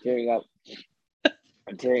god, I'm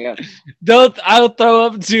tearing up. I'll throw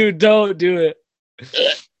up too. Don't do it.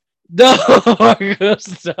 No, Marco,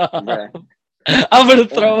 stop. Bruh. I'm gonna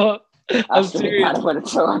throw up. I'm serious. I'm gonna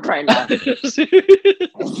throw up right now.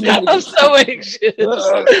 I'm so anxious.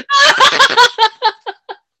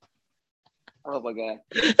 Oh my god.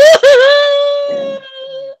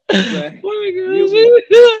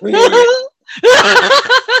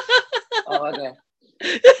 Oh my god.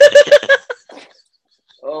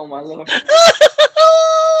 Oh my lord.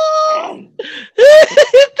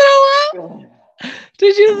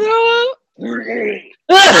 Did you throw up?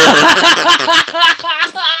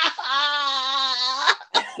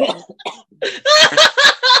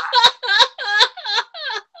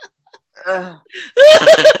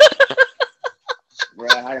 Bro,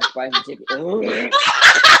 I had a spicy chicken.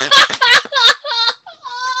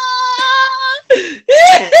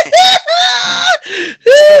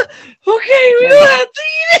 Okay, we don't have to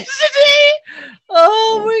eat it today.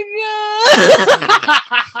 Oh my god.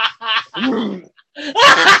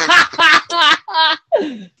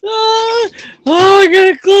 Oh, I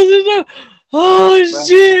gotta close it up. Oh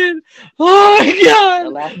shit. Oh my god. The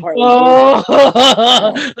last part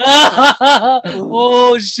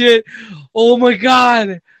Oh shit. Oh my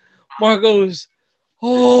god. Marcos.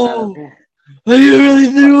 Oh. Are you really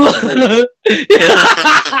threw up?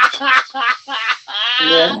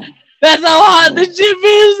 Yeah. That's how hot the chip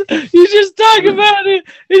is. You just talk about it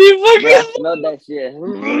and you fucking. Bro, I smelled that shit.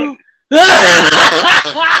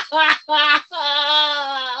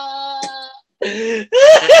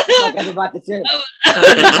 Like I'm about to chip.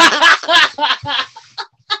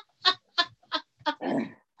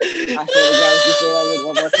 I swear to God, if you say that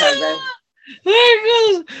one more time, bro. There it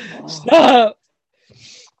goes. Stop.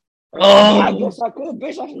 I Oh. guess I could,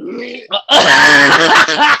 bitch. I could.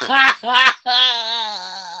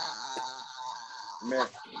 Man,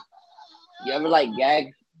 you ever like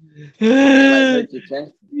gag and like hurt your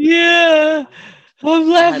chest? Yeah, I'm I had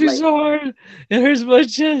laughing like, so hard. It hurts my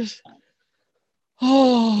chest.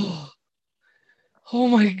 Oh, oh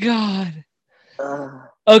my god. uh,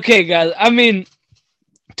 Okay, guys. I mean,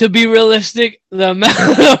 to be realistic, the amount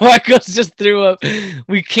Marcos just threw up,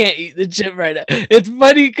 we can't eat the chip right now. It's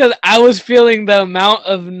funny because I was feeling the amount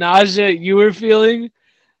of nausea you were feeling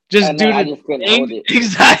just and then due I to just couldn't hold it.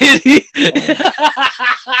 anxiety.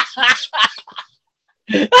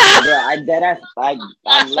 Bro, I dead ass. I'm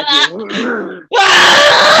lucky.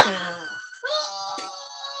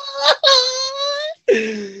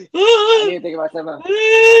 I need to think about something.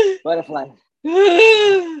 Butterfly.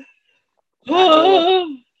 Not throw up.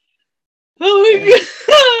 Oh my god!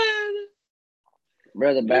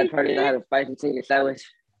 Bro, the You bad part is I had a spicy chicken sandwich.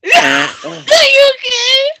 Uh,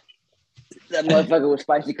 okay? that motherfucker was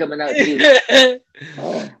spicy coming out You too. okay?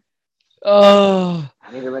 Oh.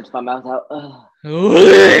 I need to rinse my mouth out.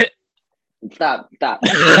 I'm Stop.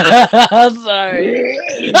 sorry.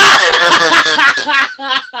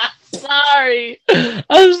 Sorry. I'm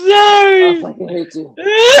I sorry. fucking hate you.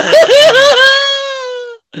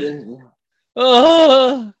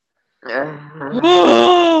 Oh.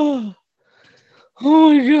 Oh.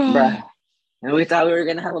 Oh my god. Bruh. And we thought we were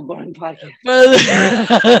gonna have a boring podcast.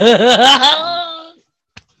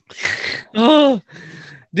 Oh,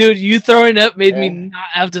 dude, you throwing up made me Uh, not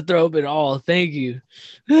have to throw up at all. Thank you.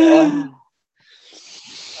 uh,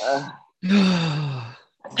 uh,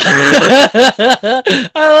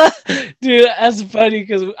 Dude, that's funny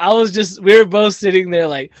because we were both sitting there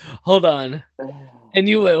like, hold on, and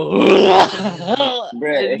you went, bruh,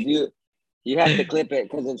 and if you have to clip it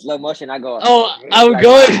because in slow motion I go oh, I'm like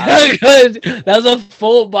going I good. That was a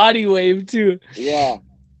full body wave too. yeah,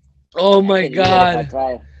 Oh I my could eat it if I god.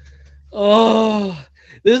 tried. Oh,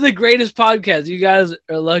 this is the greatest podcast. You guys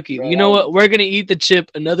are lucky. Bro, You know what? We're gonna eat the chip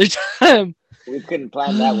another time. we couldn't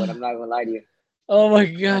plan that one. I'm not gonna lie to you. Oh my I'm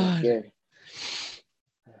kind of god. scared.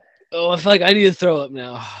 Oh, I feel like I need to throw up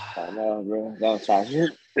now. I know, bro. Don't try.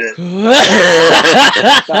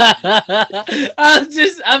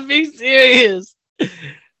 I'm being serious. Bitch,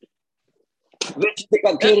 you think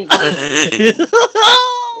I'm kidding?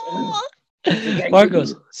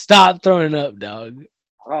 Marcos, stop throwing up, dog.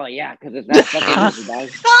 Oh yeah, because it's not fucking easy, dog.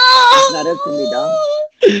 It's not up to me, dog.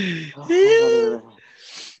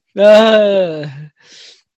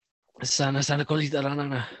 Sana colita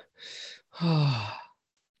ranana.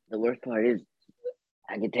 The worst part is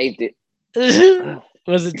I can taste it.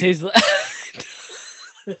 What does it taste like?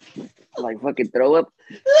 Like fucking throw up.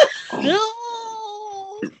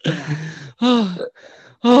 Oh,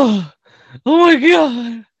 oh, oh my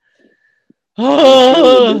god. Anything we can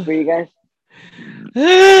do Oh, for you guys?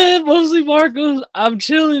 mostly Marcos. I'm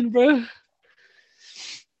chilling, bro.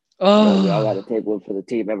 Bro, we all Oh, gotta take one for the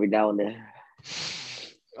team every now and then.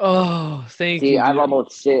 oh, thank See, you, I've dude.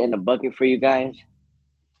 almost shit in a bucket for you guys.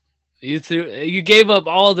 You gave up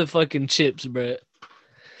all the fucking chips, bro.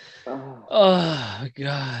 Oh, Oh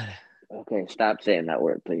god. okay, stop saying that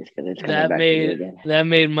word, please, because it's coming back to me again. That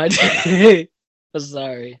made my day. I'm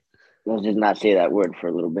sorry. Let's just not say that word for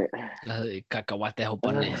a little bit. Cacahuate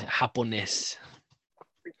japonés.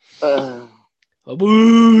 Uh,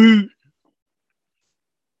 Abu.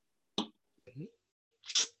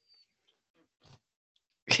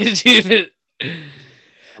 Did you even?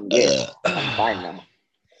 I'm good. I'm fine now.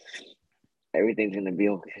 Everything's gonna be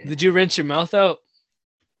okay. Did you rinse your mouth out?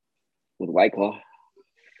 With White Claw,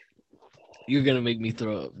 You're gonna make me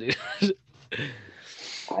throw up, dude.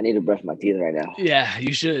 I need to brush my teeth right now. Yeah,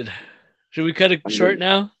 you should. Should we cut it I'm short good.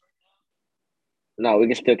 now? No, we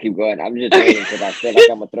can still keep going. I'm just waiting because I feel like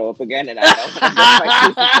I'm gonna throw up again, and I don't want to brush my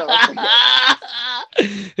teeth and throw up again.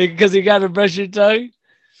 Because you gotta brush your tongue.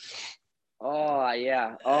 Oh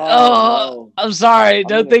yeah. Oh Oh, no. I'm sorry. I'm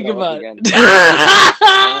Don't gonna think throw up about again. it.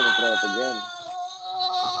 I'm gonna throw up again.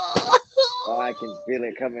 Oh, I can feel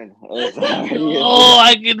it coming. Oh, sorry. Oh,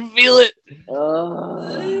 I can feel it.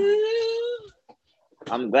 Oh.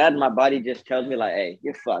 I'm glad my body just tells me like, hey,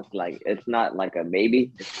 you're fucked. Like it's not like a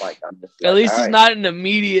maybe. It's like I'm just At like, least all it's right. not an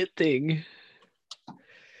immediate thing.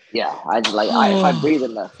 Yeah, I just like if I breathe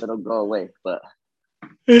enough, it'll go away. But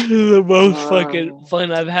This is the most fucking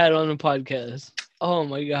fun I've had on a podcast. Oh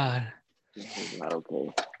my god. this is not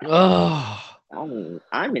okay. Oh,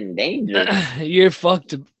 I'm in danger. you're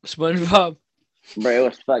fucked, SpongeBob. Bro, it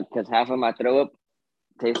was fucked because half of my throw up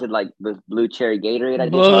tasted like the blue cherry Gatorade I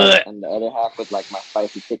just Blech. had, and the other half was like my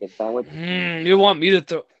spicy chicken sandwich. You want me to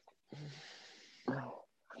throw?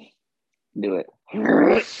 Do it.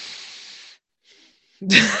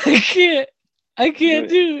 I can't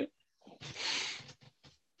do it.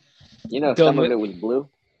 You know, Dumb some of it. it was blue,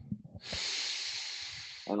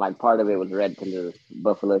 and like part of it was red because it was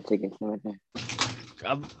buffalo chicken.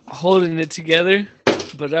 I'm holding it together,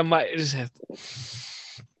 but I might just have to.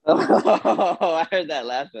 Oh, I heard that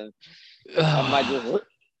last one. I might just.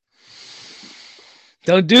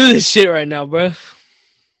 Don't do this shit right now, bro.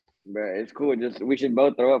 Bro, it's cool. Just we should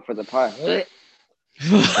both throw up for the pot. Fuck.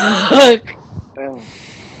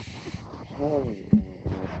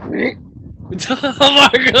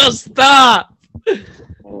 Marco, stop.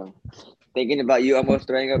 Thinking about you almost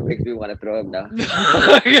throwing up makes me want to throw up now.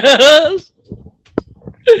 Marcos.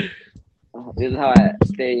 This is how I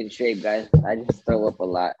stay in shape, guys. I just throw up a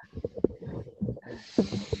lot.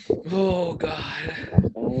 Oh god.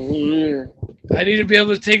 I need to be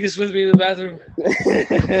able to take this with me to the bathroom.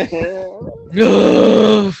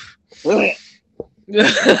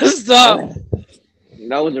 Stop.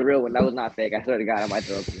 That was a real one. That was not fake. I swear to God, I might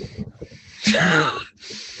throw up.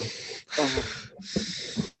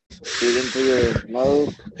 Breathe into your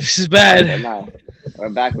nose. This is bad. Or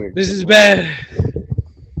backwards. This is bad.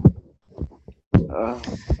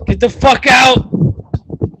 Get the fuck out.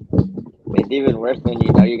 It's even worse when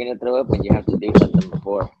you know you're gonna throw up and you have to do something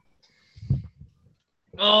before.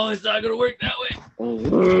 Oh, it's not gonna work that way.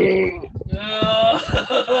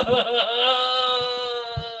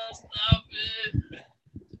 Stop it.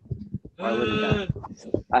 Why would it?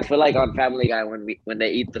 I feel like on Family Guy when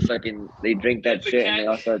they eat they drink that shit and they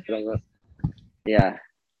all start throwing up. Yeah.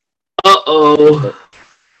 Oh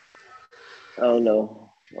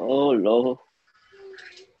no. Oh no.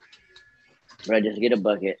 Bro, just get a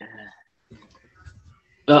bucket.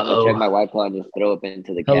 I'm gonna check my Wi-Fi and just throw up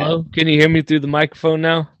into the cat. Hello? Can you hear me through the microphone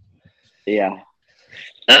now? Yeah.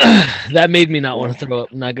 That made me not want to throw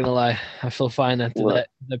up. I'm not gonna lie. I feel fine after that.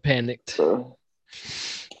 I panicked.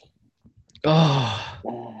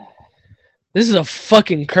 Oh, this is a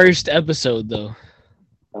fucking cursed episode, though.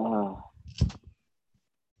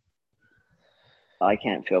 I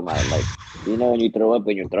can't feel my you know when you throw up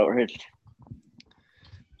and your throat hurts.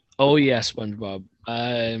 Oh yeah, SpongeBob.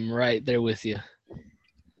 I'm right there with you.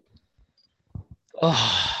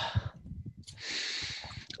 Oh,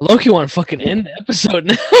 Loki want to fucking end the episode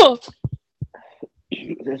now.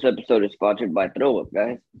 This episode is sponsored by Throw Up,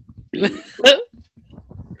 guys.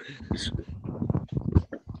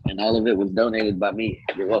 And all of it was donated by me.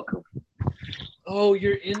 You're welcome. Oh,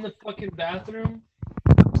 you're in the fucking bathroom?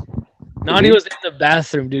 Nani was in the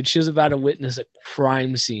bathroom, dude. She was about to witness a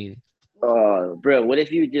crime scene. Oh, bro, what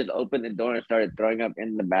if you just opened the door and started throwing up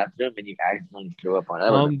in the bathroom and you accidentally threw up on it?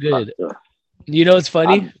 I'm good. You know what's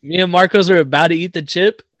funny? Me and Marcos are about to eat the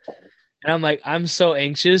chip. And I'm like, I'm so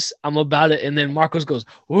anxious. I'm about it. And then Marcos goes,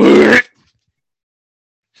 and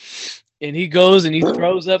he goes and he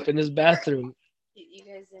throws up in his bathroom. You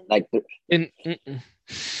guys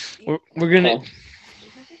we're gonna.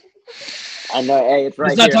 I know. Hey, it's right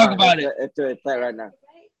Let's not here. talk about it. It's like right now.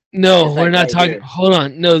 No, we're not talking. Here. Hold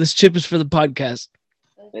on. No, this chip is for the podcast.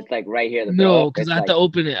 It's like right here. No, because I have to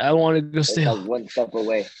open it. I want to go stay. Like one step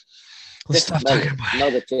away. Let's stop talking about it.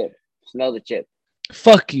 Smell the chip. Smell the chip.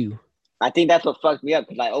 Fuck you. I think that's what fucked me up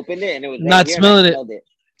because I opened it and it was not here smelling it.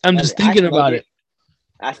 I'm just thinking about it.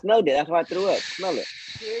 I smelled it. That's why I threw up. Smell it.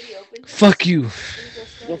 Fuck you.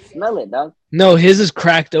 Just smell it, dog. No, his is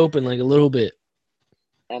cracked open like a little bit.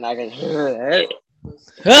 And I can. You're gonna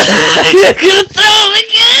throw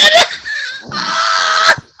again.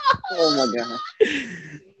 Oh my god.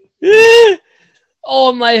 Oh,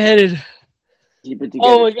 I'm lightheaded. Keep it together.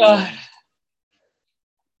 Oh my god.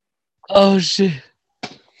 Oh shit.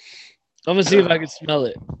 I'm gonna see if I can smell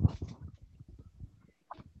it.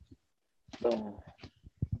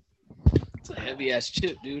 It's a heavy ass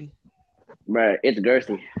chip, dude. Bro, it's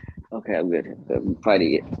girthy. Okay, I'm good. I'm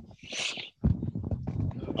fighting it.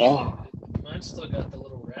 Oh. Mine still got the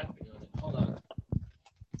little wrapping on it. Hold on.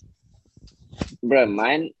 Bro,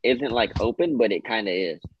 mine isn't like open, but it kind of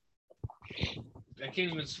is. I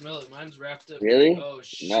can't even smell it. Mine's wrapped up. Really? Oh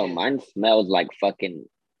shit. No, mine smells like fucking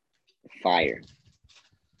fire.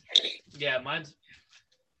 Yeah, mine's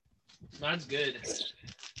good.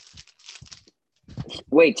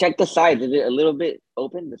 Wait, check the sides. Is it a little bit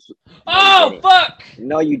open? Oh fuck!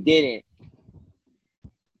 No, you didn't.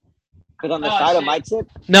 Because on the side of my chip.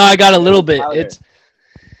 No, I got a little bit.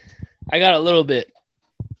 I got a little bit.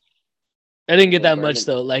 I didn't get that much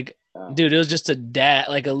though. Like, dude, it was just a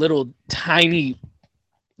like a little tiny,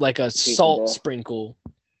 like a salt sprinkle.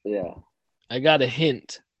 Yeah. I got a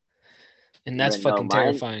hint, and that's fucking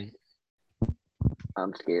terrifying.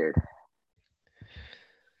 I'm scared.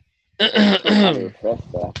 Kind of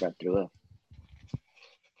refreshed though after I threw up.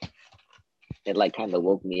 It like kind of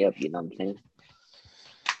woke me up. You know what I'm saying?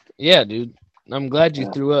 Yeah, dude. I'm glad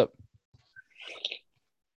you threw up.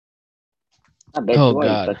 I bet Oh you are, you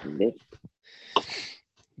God. fucking bitch.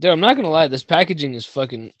 Dude, I'm not gonna lie, this packaging is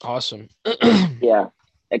fucking awesome. Yeah.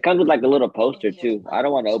 It comes with like a little poster too. I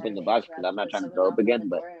don't want to open the box because I'm not trying to throw up again,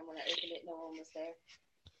 but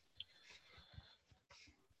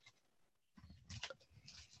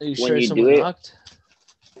Are you when sure you do someone it, knocked?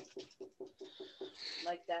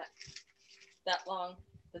 Like that long.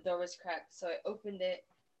 The door was cracked, so I opened it.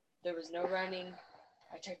 There was no running.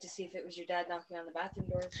 I checked to see if it was your dad knocking on the bathroom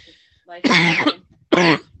door.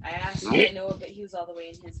 I asked, I know, but he was all the way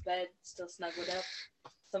in his bed, still snuggled up.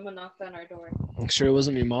 Someone knocked on our door. I'm sure it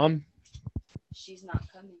wasn't your mom. She's not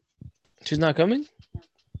coming. She's not coming? No.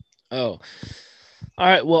 Oh. All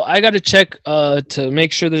right. Well, I got to check to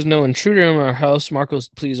make sure there's no intruder in our house. Marcos,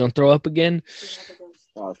 please don't throw up again.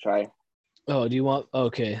 I'll try. Oh, do you want?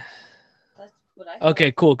 Okay. That's what I thought.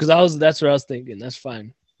 Okay, cool. Because that's what I was thinking. That's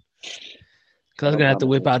fine. Because I was No gonna have to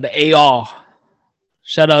problem. whip out the AR.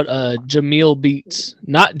 Shout out Jamil Beats,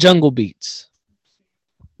 not Jungle Beats.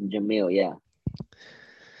 Jamil, yeah.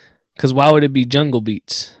 Because why would it be Jungle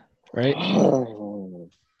Beats, right?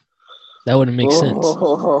 That wouldn't make sense.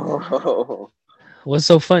 What's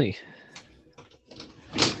so funny?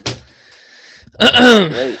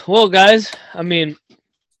 Well, guys, I mean,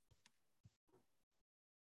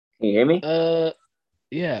 Can you hear me?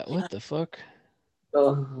 yeah. What the fuck?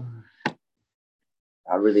 Oh,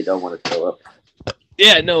 I really don't want to throw up.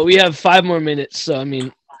 Yeah, no, we have 5 more minutes, so I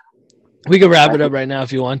mean, we can wrap it up right now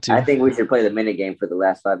if you want to. I think we should play the minute game for the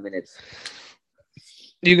last 5 minutes.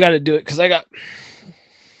 You got to do it because I got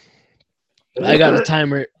a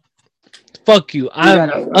timer. Fuck you.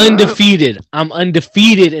 I'm undefeated. I'm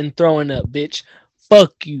undefeated in throwing up, bitch.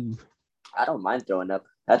 Fuck you. I don't mind throwing up.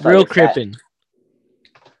 That's Real crippin'.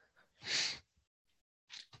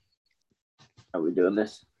 Are we doing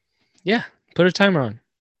this? Yeah, put a timer on.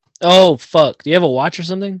 Oh, fuck. Do you have a watch or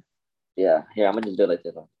something? Yeah. Here, I'm going to just do it like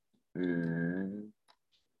this.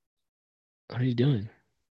 What are you doing?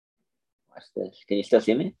 Watch this. Can you still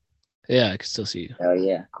see me? Yeah, I can still see you. Oh,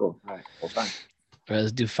 yeah. Cool. All right. Well, fine. All right,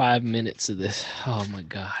 let's do 5 minutes of this. Oh, my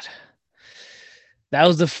God. That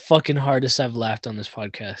was the fucking hardest I've laughed on this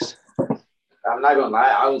podcast. I'm not going to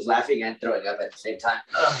lie. I was laughing and throwing up at the same time.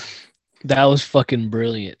 That was fucking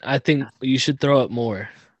brilliant. I think you should throw up more.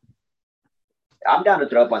 I'm down to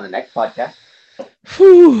throw up on the next podcast.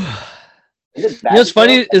 Whew. You know what's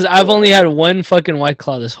funny is I've only had one fucking White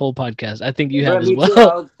Claw this whole podcast. I think you have as well. Too,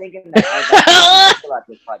 I was thinking that I was about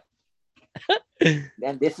this podcast.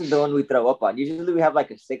 And this is the one we throw up on. Usually we have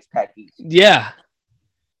like a 6-pack each. Yeah.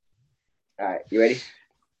 All right, you ready?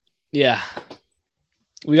 Yeah.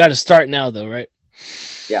 We got to start now, though, right?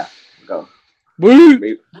 Yeah, go.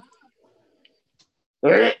 Woo!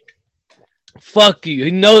 Fuck you.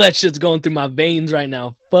 You know that shit's going through my veins right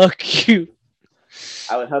now. Fuck you.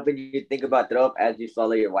 I was hoping you'd think about throw up as you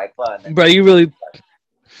swallow your White Claw. And then bro, you really...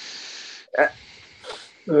 yeah.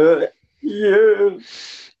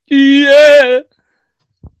 Yeah.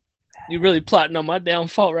 You really plotting on my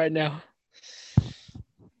downfall right now.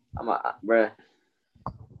 Bruh.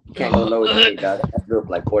 You can't go lower than me, dog. I threw up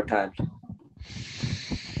like 4 times.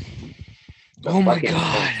 Oh my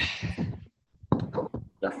God.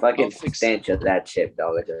 The fucking stench of that shit,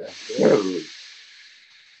 dog.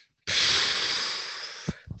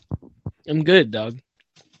 I'm good, dog.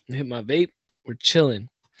 I hit my vape. We're chilling.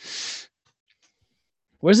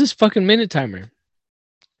 Where's this fucking minute timer?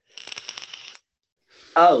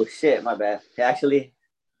 Oh shit, my bad. Actually,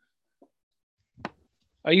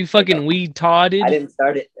 are you fucking weed todded? I didn't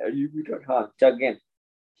start it. Are you retarded? Huh? Chug again.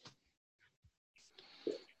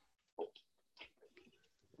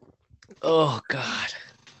 Oh God.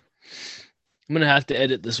 I'm gonna have to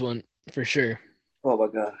edit this one for sure. Oh my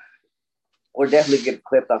God. We're definitely getting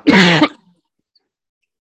clipped off this.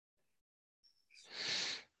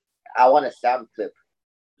 I want a sound clip.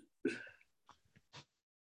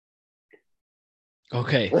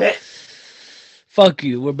 Okay. Fuck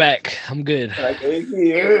you. We're back. I'm good. Yeah.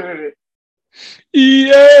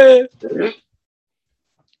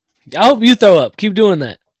 I hope you throw up. Keep doing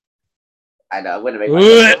that. I know. I'm gonna make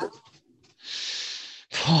myself.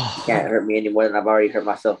 You can't hurt me any more than I've already hurt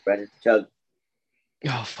myself, Brendan. Chug.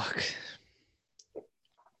 Oh fuck.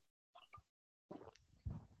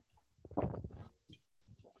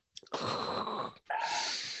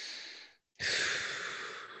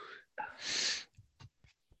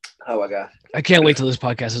 Oh my God. I can't wait till this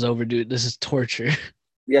podcast is over, dude. This is torture.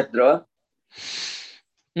 You have to throw up?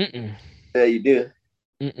 Mm-mm. Yeah, you do.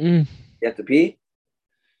 Mm-mm. You have to pee?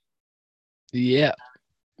 Yeah.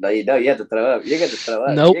 No, you don't. You have to throw up. You're going to throw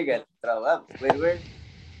up. Nope. You're going to throw up. Squidward.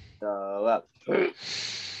 Throw up.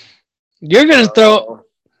 You're gonna throw.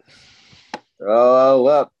 Throw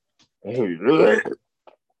up. I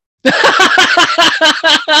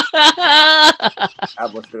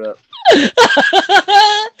almost threw up.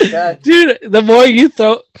 God. Dude, the more you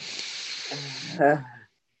throw. Hold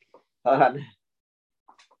on.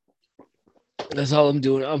 That's all I'm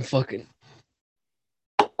doing. I'm fucking.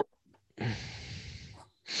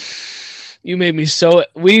 You made me so.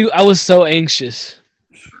 I was so anxious.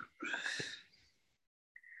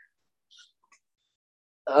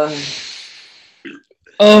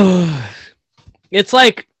 Oh, it's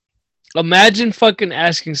like, imagine fucking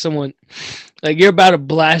asking someone, like, you're about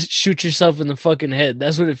to shoot yourself in the fucking head.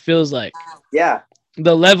 That's what it feels like. Yeah.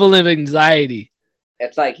 The level of anxiety.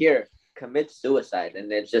 It's like, here, commit suicide. And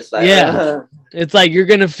it's just like, Yeah. It's like you're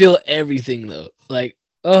going to feel everything, though. Like,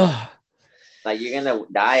 oh. Like, you're going to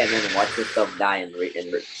die and then watch yourself die in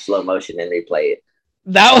slow motion and replay it.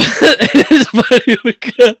 That was funny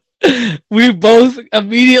because we both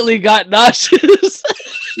immediately got nauseous.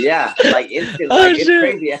 Yeah, like instantly. Like, it's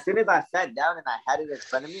crazy. As soon as I sat down and I had it in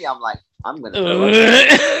front of me, I'm like, I'm going to throw up.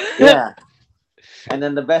 Yeah. And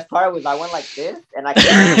then the best part was I went like this, and I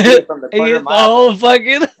couldn't see it from the corner of my eye. whole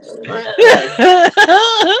fucking...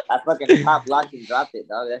 I fucking top locked and dropped it,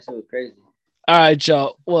 dog. That shit was crazy. All right,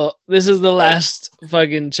 y'all. Well, this is the last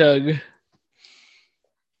fucking chug.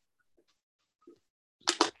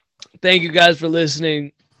 Thank you guys for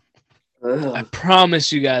listening. I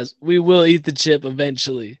promise you guys, we will eat the chip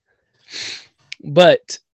eventually.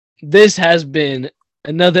 But this has been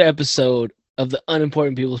another episode of the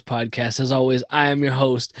Unimportant People's Podcast. As always, I am your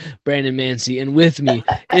host, Brandon Mancy, and with me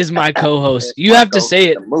is my co-host. You have to say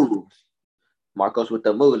it. Marcos with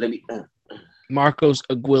the moves. Marcos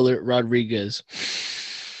Aguilar Rodriguez.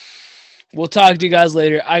 We'll talk to you guys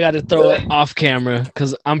later. I got to throw it off camera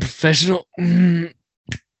because I'm professional.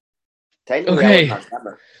 Okay.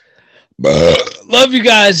 Love you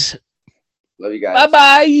guys. Love you guys.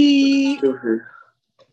 Bye-bye.